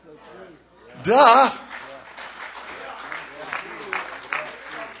 Duh.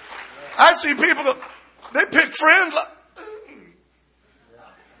 I see people go, they pick friends.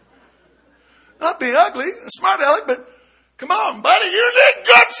 Not being ugly, smart aleck, but come on, buddy, you need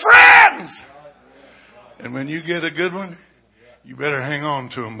good friends. And when you get a good one, you better hang on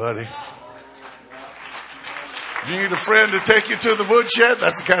to them, buddy. If you need a friend to take you to the woodshed,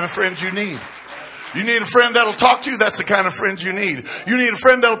 that's the kind of friend you need. You need a friend that'll talk to you, that's the kind of friend you need. You need a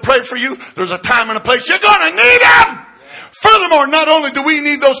friend that'll pray for you, there's a time and a place. You're going to need him. Furthermore, not only do we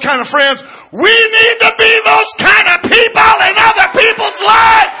need those kind of friends, we need to be those kind of people in other people's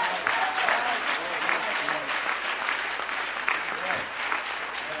lives.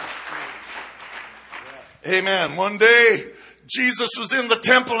 Amen. One day, Jesus was in the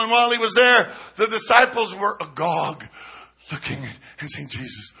temple, and while he was there, the disciples were agog, looking and saying,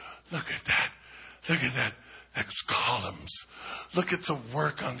 Jesus, look at that. Look at that. Those columns. Look at the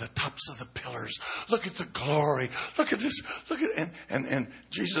work on the tops of the pillars. Look at the glory. Look at this. Look at and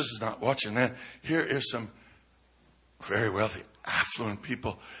Jesus is not watching that. Here is some very wealthy, affluent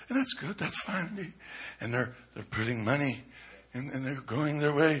people, and that's good. That's fine. And they're putting money, and they're going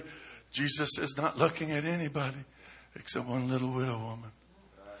their way. Jesus is not looking at anybody except one little widow woman.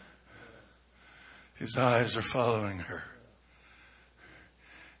 His eyes are following her.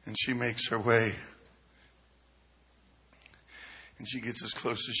 And she makes her way. And she gets as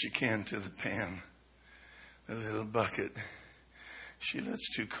close as she can to the pan, the little bucket. She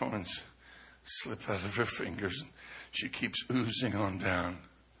lets 2 coins slip out of her fingers. She keeps oozing on down.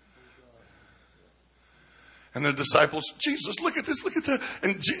 And the disciples, Jesus, look at this, look at that.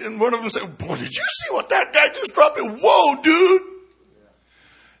 And one of them said, boy, did you see what that guy just dropped? Whoa, dude.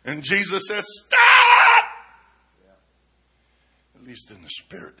 And Jesus says, stop. At least in the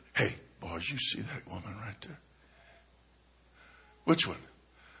spirit. Hey, boys, you see that woman right there? Which one?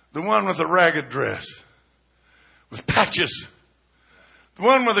 The one with the ragged dress with patches. The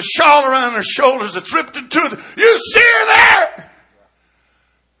one with a shawl around her shoulders that's ripped in two. You see her there?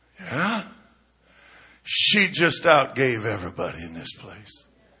 Yeah. She just outgave everybody in this place.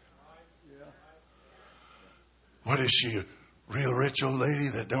 What is she? A real rich old lady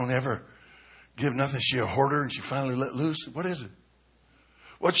that don't ever give nothing? Is she a hoarder and she finally let loose? What is it?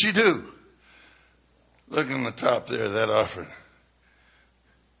 What'd she do? Look on the top there, that offering.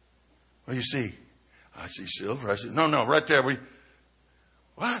 What do you see? I see silver. I see, no, right there.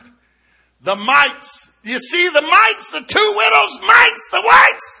 What? The mites. You see the mites? The 2 widows' mites, the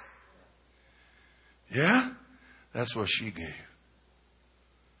whites. Yeah? That's what she gave.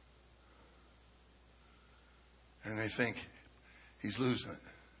 And they think he's losing it.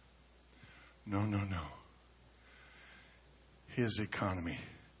 No. His economy.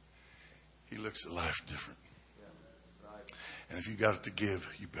 He looks at life different. And if you got it to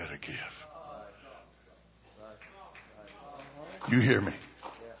give, you better give. You hear me?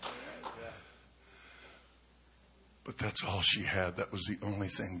 But that's all she had. That was the only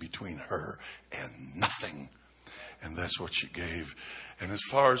thing between her and nothing. And that's what she gave. And as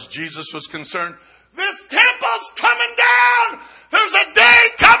far as Jesus was concerned, this temple's coming down. There's a day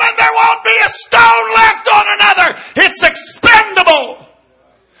coming. There won't be a stone left on another. It's expendable.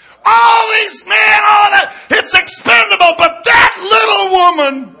 All these men, all that, it's expendable. But that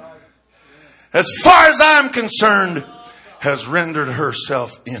little woman, as far as I'm concerned, has rendered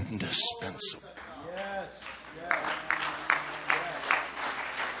herself indispensable.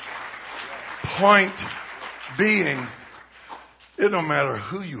 Point being, it don't matter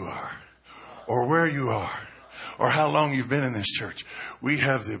who you are or where you are or how long you've been in this church. We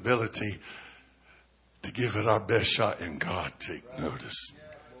have the ability to give it our best shot and God take notice.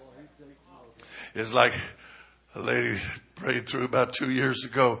 It's like a lady prayed through about 2 years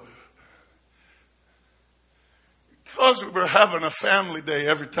ago. Because we were having a family day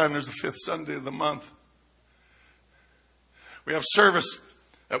every time there's a 5th Sunday of the month. We have service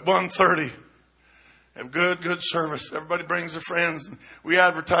at 1:30. Have good service. Everybody brings their friends. And we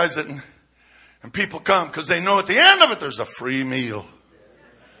advertise it. And people come because they know at the end of it there's a free meal.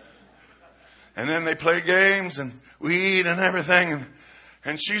 And then they play games and we eat and everything.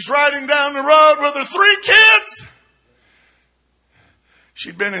 And she's riding down the road with her 3 kids.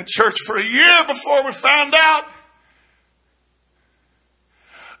 She'd been in church for a year before we found out.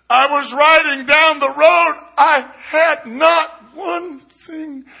 I was riding down the road. I had not one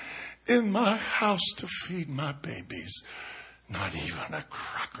thing in my house to feed my babies. Not even a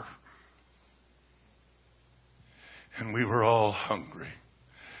cracker. And we were all hungry.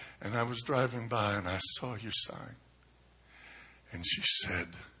 And I was driving by and I saw your sign. And she said,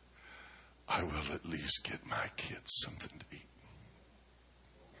 I will at least get my kids something to eat.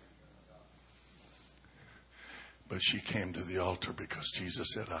 But she came to the altar because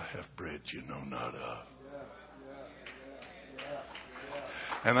Jesus said, I have bread you know not of.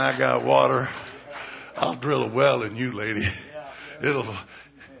 And I got water. I'll drill a well in you, lady.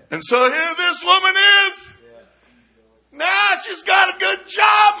 And so here this woman is. Now she's got a good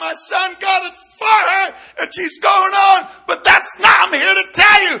job. My son got it for her. And she's going on. But that's not, I'm here to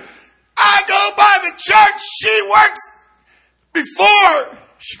tell you. I go by the church she works before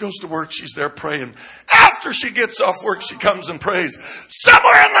She goes to work. She's there praying. After she gets off work, she comes and prays.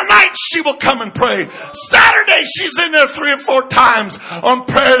 Somewhere in the night, she will come and pray. Saturday, she's in there 3 or 4 times on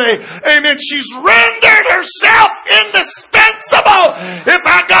prayer day. Amen. She's rendered herself indispensable. If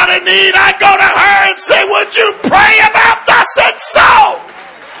I got a need, I go to her and say, would you pray about thus and so?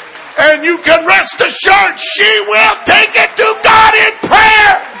 And you can rest assured she will take it to God in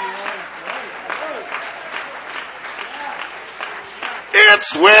prayer.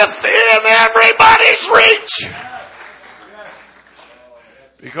 It's within everybody's reach.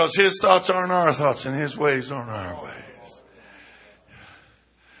 Because His thoughts aren't our thoughts and His ways aren't our ways.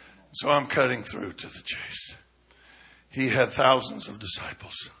 So I'm cutting through to the chase. He had thousands of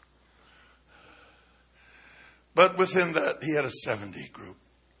disciples. But within that, He had a 70 group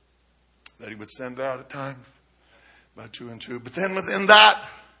that He would send out at times by 2 and 2. But then within that,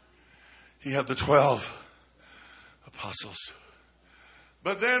 He had the 12 apostles.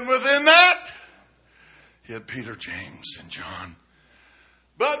 But then within that, He had Peter, James, and John.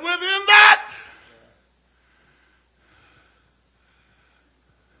 But within that,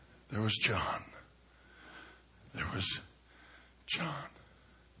 there was John. There was John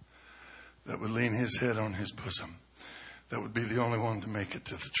that would lean his head on His bosom. That would be the only one to make it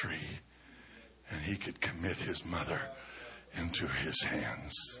to the tree. And he could commit his mother into His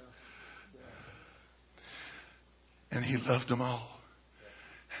hands. And He loved them all.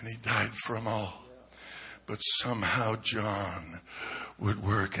 And He died for them all. But somehow John would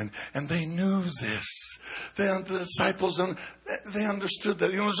work. And they knew this. The disciples, they understood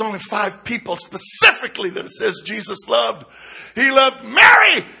that. There's only 5 people specifically that it says Jesus loved. He loved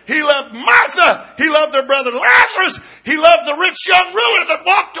Mary. He loved Martha. He loved their brother Lazarus. He loved the rich young ruler that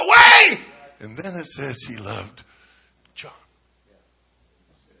walked away. And then it says He loved John,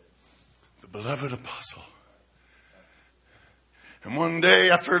 the beloved apostle. And one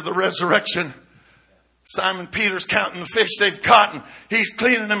day after the resurrection, Simon Peter's counting the fish they've caught, and he's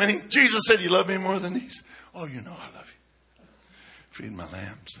cleaning them. And Jesus said, you love me more than these? Oh, you know I love you. Feed my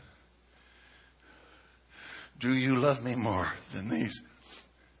lambs. Do you love me more than these?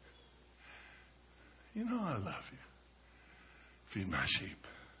 You know I love you. Feed my sheep.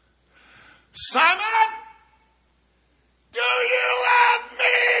 Simon, do you love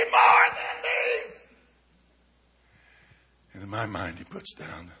me more than these? And in my mind, he puts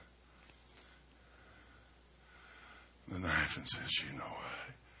down the knife and says, you know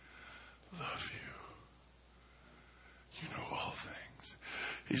I love you. You know all things.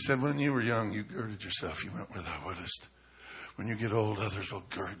 He said, when you were young, you girded yourself. You went where thou wouldest. When you get old, others will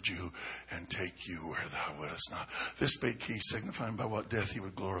gird you and take you where thou wouldest not. This spake he, signifying by what death he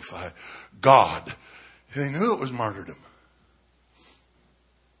would glorify God. He knew it was martyrdom.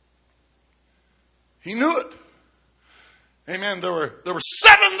 He knew it. Amen. There were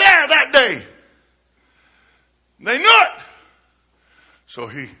 7 there that day. They knew it. So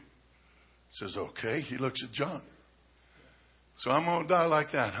he says, okay. He looks at John. So I'm going to die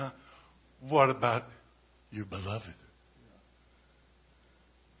like that, huh? What about your beloved?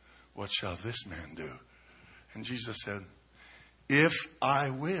 What shall this man do? And Jesus said, if I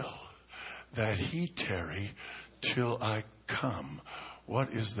will that he tarry till I come, what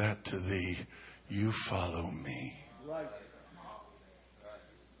is that to thee? You follow me.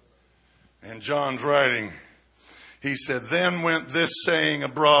 And John's writing, he said, then went this saying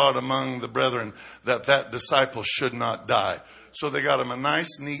abroad among the brethren that disciple should not die. So they got him a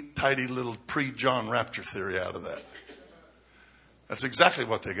nice, neat, tidy little pre-John rapture theory out of that. That's exactly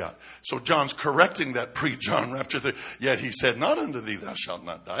what they got. So John's correcting that pre-John rapture theory. Yet he said, not unto thee thou shalt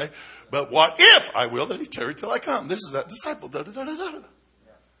not die. But what if I will that he tarry till I come? This is that disciple. Da, da, da, da, da.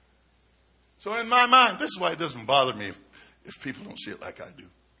 So in my mind, this is why it doesn't bother me if people don't see it like I do.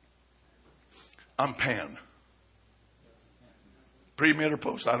 I'm pan. Pre, mid, or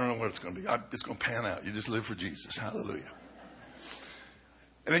post. I don't know what it's going to be. It's going to pan out. You just live for Jesus. Hallelujah.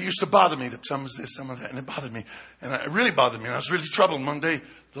 And it used to bother me that some was this, some of that. And it bothered me. And it really bothered me. And I was really troubled. One day,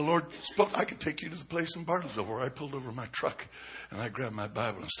 the Lord spoke, I could take you to the place in Bartlesville where I pulled over my truck. And I grabbed my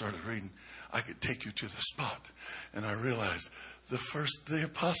Bible and started reading. I could take you to the spot. And I realized the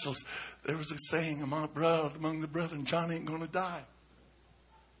apostles, there was a saying among the brethren, John ain't going to die.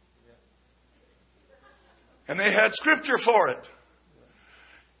 And they had scripture for it.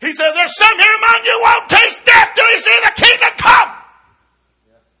 He said, there's some here among you won't taste death till you see the kingdom come.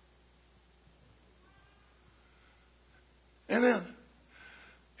 And then,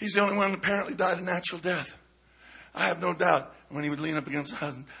 he's the only one that apparently died a natural death. I have no doubt when he would lean up against the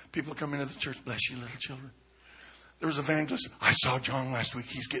husband, people come into the church, bless you little children. There was an evangelist, I saw John last week,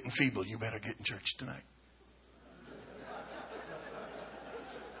 he's getting feeble, you better get in church tonight.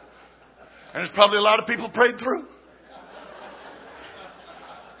 And there's probably a lot of people prayed through.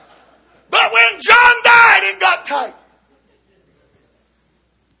 But when John died, it got tight.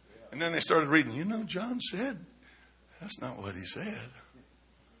 And then they started reading, you know, John said, that's not what he said.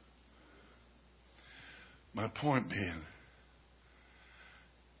 My point being,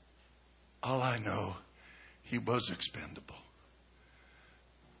 all I know, he was expendable.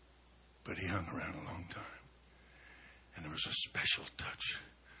 But he hung around a long time. And there was a special touch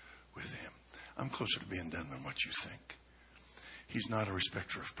with him. I'm closer to being done than what you think. He's not a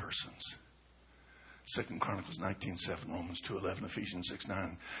respecter of persons. 2 Chronicles 19:7, Romans 2:11, Ephesians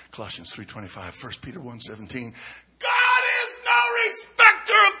 6:9, Colossians 3:25, 1 Peter 1:17. God is no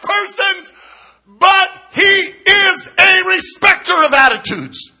respecter of persons, but he is a respecter of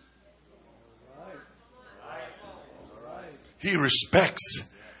attitudes. He respects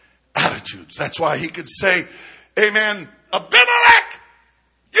attitudes. That's why he could say, amen, Abimelech,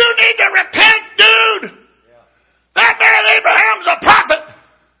 you need to repent, dude. That man Abraham's a prophet.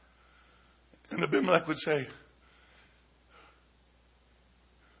 And Abimelech would say,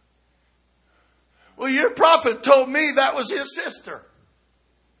 well, your prophet told me that was his sister.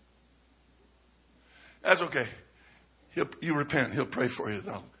 That's okay. You repent. He'll pray for you and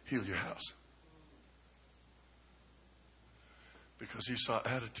I'll heal your house. Because he saw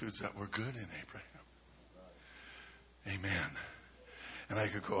attitudes that were good in Abraham. Amen. And I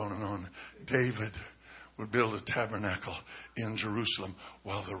could go on and on. David would build a tabernacle in Jerusalem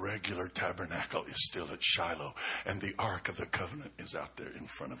while the regular tabernacle is still at Shiloh. And the Ark of the Covenant is out there in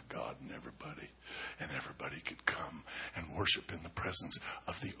front of God and everybody could come and worship in the presence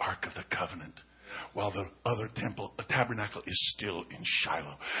of the Ark of the Covenant. While the other tabernacle is still in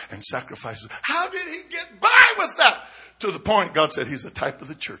Shiloh. And sacrifices. How did he get by with that? To the point, God said, he's the type of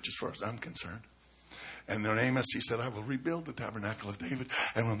the church as far as I'm concerned. And then Amos, he said, I will rebuild the tabernacle of David.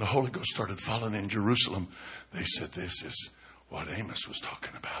 And when the Holy Ghost started falling in Jerusalem, they said, this is what Amos was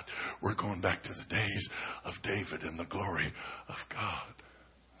talking about. We're going back to the days of David and the glory of God.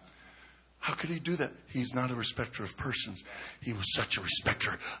 How could he do that? He's not a respecter of persons. He was such a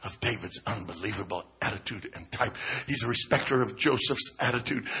respecter of David's unbelievable attitude and type. He's a respecter of Joseph's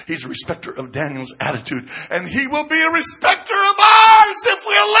attitude. He's a respecter of Daniel's attitude. And he will be a respecter of ours if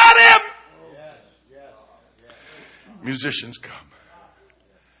we'll let him. Musicians, come.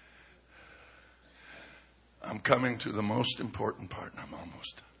 I'm coming to the most important part, and I'm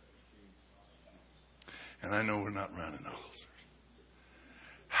almost. And I know we're not running all.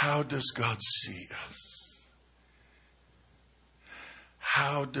 How does God see us?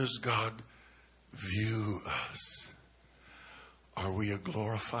 How does God view us? Are we a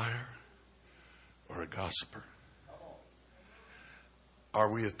glorifier or a gossiper? Are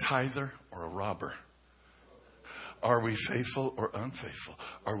we a tither or a robber? Are we faithful or unfaithful?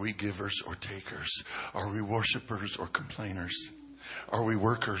 Are we givers or takers? Are we worshipers or complainers? Are we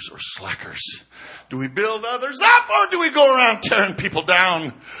workers or slackers? Do we build others up or do we go around tearing people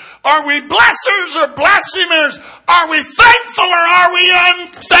down? Are we blessers or blasphemers? Are we thankful or are we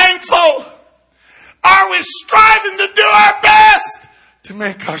unthankful? Are we striving to do our best to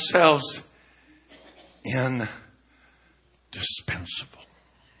make ourselves indispensable?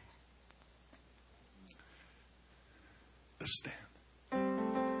 Let's stand.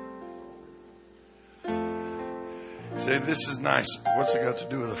 Say, this is nice. What's it got to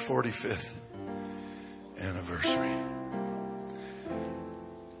do with the 45th anniversary?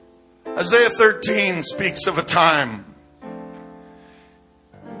 Isaiah 13 speaks of a time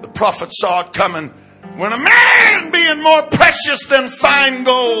the prophet saw it coming when a man being more precious than fine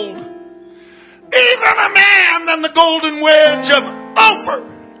gold, even a man than the golden wedge of Ophir.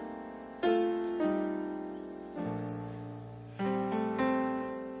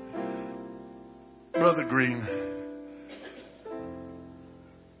 Brother Green,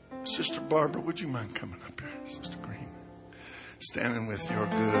 Sister Barbara, would you mind coming up here, Sister Green? Standing with your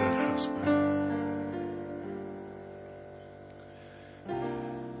good husband.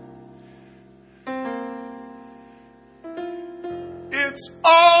 It's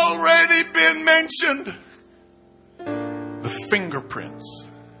already been mentioned. The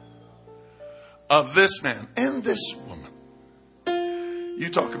fingerprints of this man and this woman. You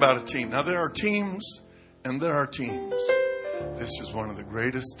talk about a team. Now there are teams and there are teams. This is one of the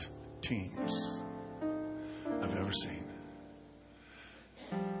greatest teams I've ever seen.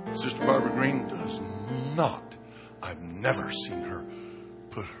 Sister Barbara Green does not, I've never seen her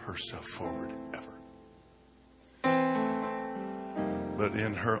put herself forward ever. But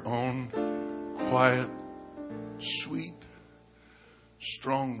in her own quiet, sweet,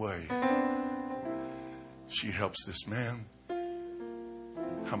 strong way, she helps this man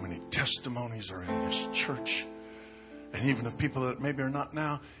how many testimonies are in this church. And even of people that maybe are not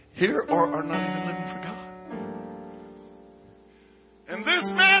now here or are not even living for God. And this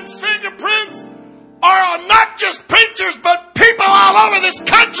man's fingerprints are on not just preachers, but people all over this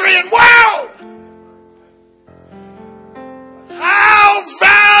country and world. How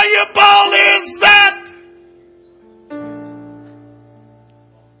valuable is that?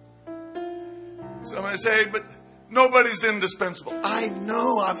 Somebody say, but nobody's indispensable. I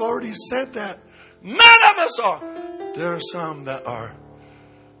know, I've already said that. None of us are. There are some that are,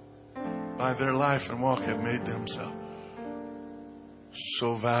 by their life and walk, have made themselves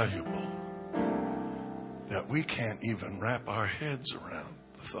so valuable that we can't even wrap our heads around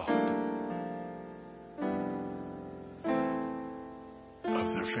the thought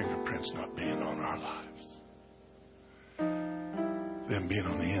of their fingerprints not being on our lives. Them being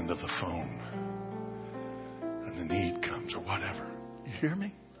on the end of the phone and the need comes or whatever. You hear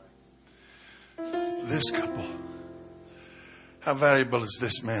me? This couple, how valuable is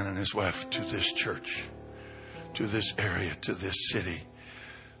this man and his wife to this church, to this area, to this city,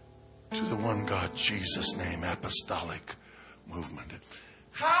 to the one God, Jesus' name, apostolic movement?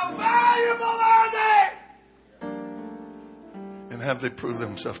 How valuable are they? And have they proved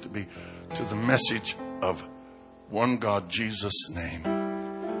themselves to be to the message of one God, Jesus' name,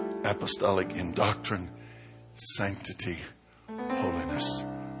 apostolic in doctrine, sanctity, holiness,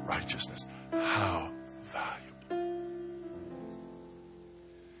 righteousness? How valuable.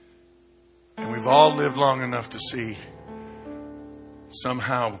 And we've all lived long enough to see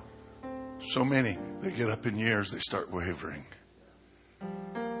somehow so many, they get up in years, they start wavering.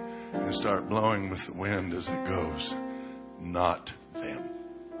 And they start blowing with the wind as it goes. Not them.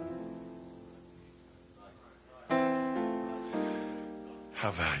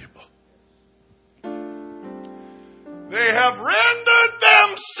 How valuable. They have rendered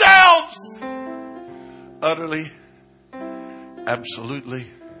themselves utterly, absolutely,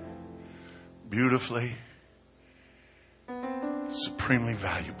 beautifully, supremely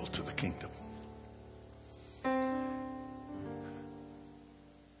valuable to the kingdom.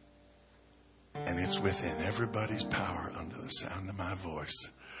 And it's within everybody's power under the sound of my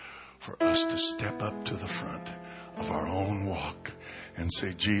voice for us to step up to the front of our own walk and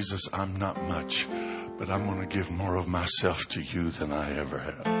say, Jesus, I'm not much, but I'm going to give more of myself to you than I ever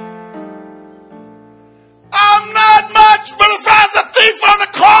have. I'm not much, but if I was a thief on the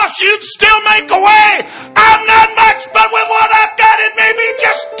cross, you'd still make a way. I'm not much, but with what I've got, it may be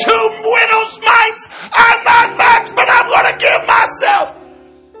just 2 widow's mites. I'm not much, but I'm going to give myself.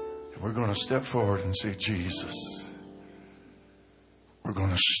 And we're going to step forward and say, Jesus, we're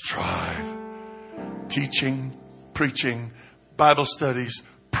going to strive. Teaching, preaching, Bible studies,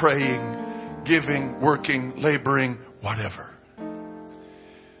 praying, giving, working, laboring, whatever.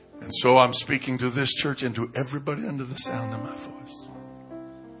 And so I'm speaking to this church and to everybody under the sound of my voice.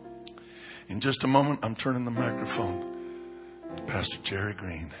 In just a moment, I'm turning the microphone to Pastor Jerry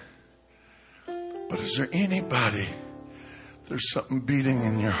Green. But is there anybody, there's something beating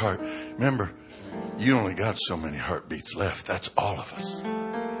in your heart? Remember, you only got so many heartbeats left. That's all of us.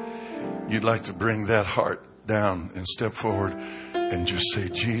 You'd like to bring that heart down and step forward and just say,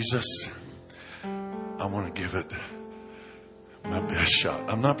 Jesus, I want to give it my best shot.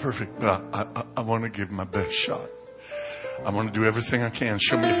 I'm not perfect, but I want to give my best shot. I want to do everything I can.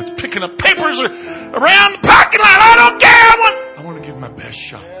 Show me if it's picking up papers or around the parking lot. I don't care. I want to give my best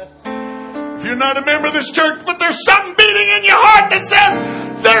shot. If you're not a member of this church, but there's something beating in your heart that says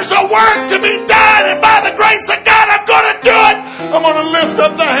there's a work to be done, and by the grace of God, I'm going to do it. I'm going to lift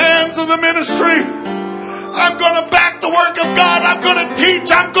up the hands of the ministry. I'm going to back the work of God. I'm going to teach.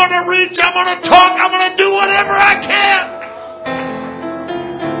 I'm going to reach. I'm going to talk. I'm going to do whatever I can.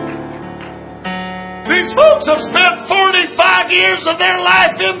 These folks have spent 45 years of their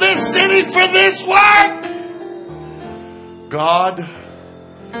life in this city for this work. God,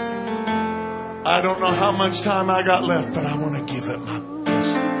 I don't know how much time I got left, but I want to give it my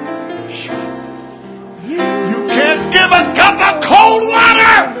best shot. You can't give a cup of cold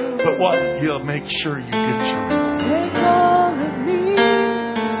water, but what? You'll make sure you get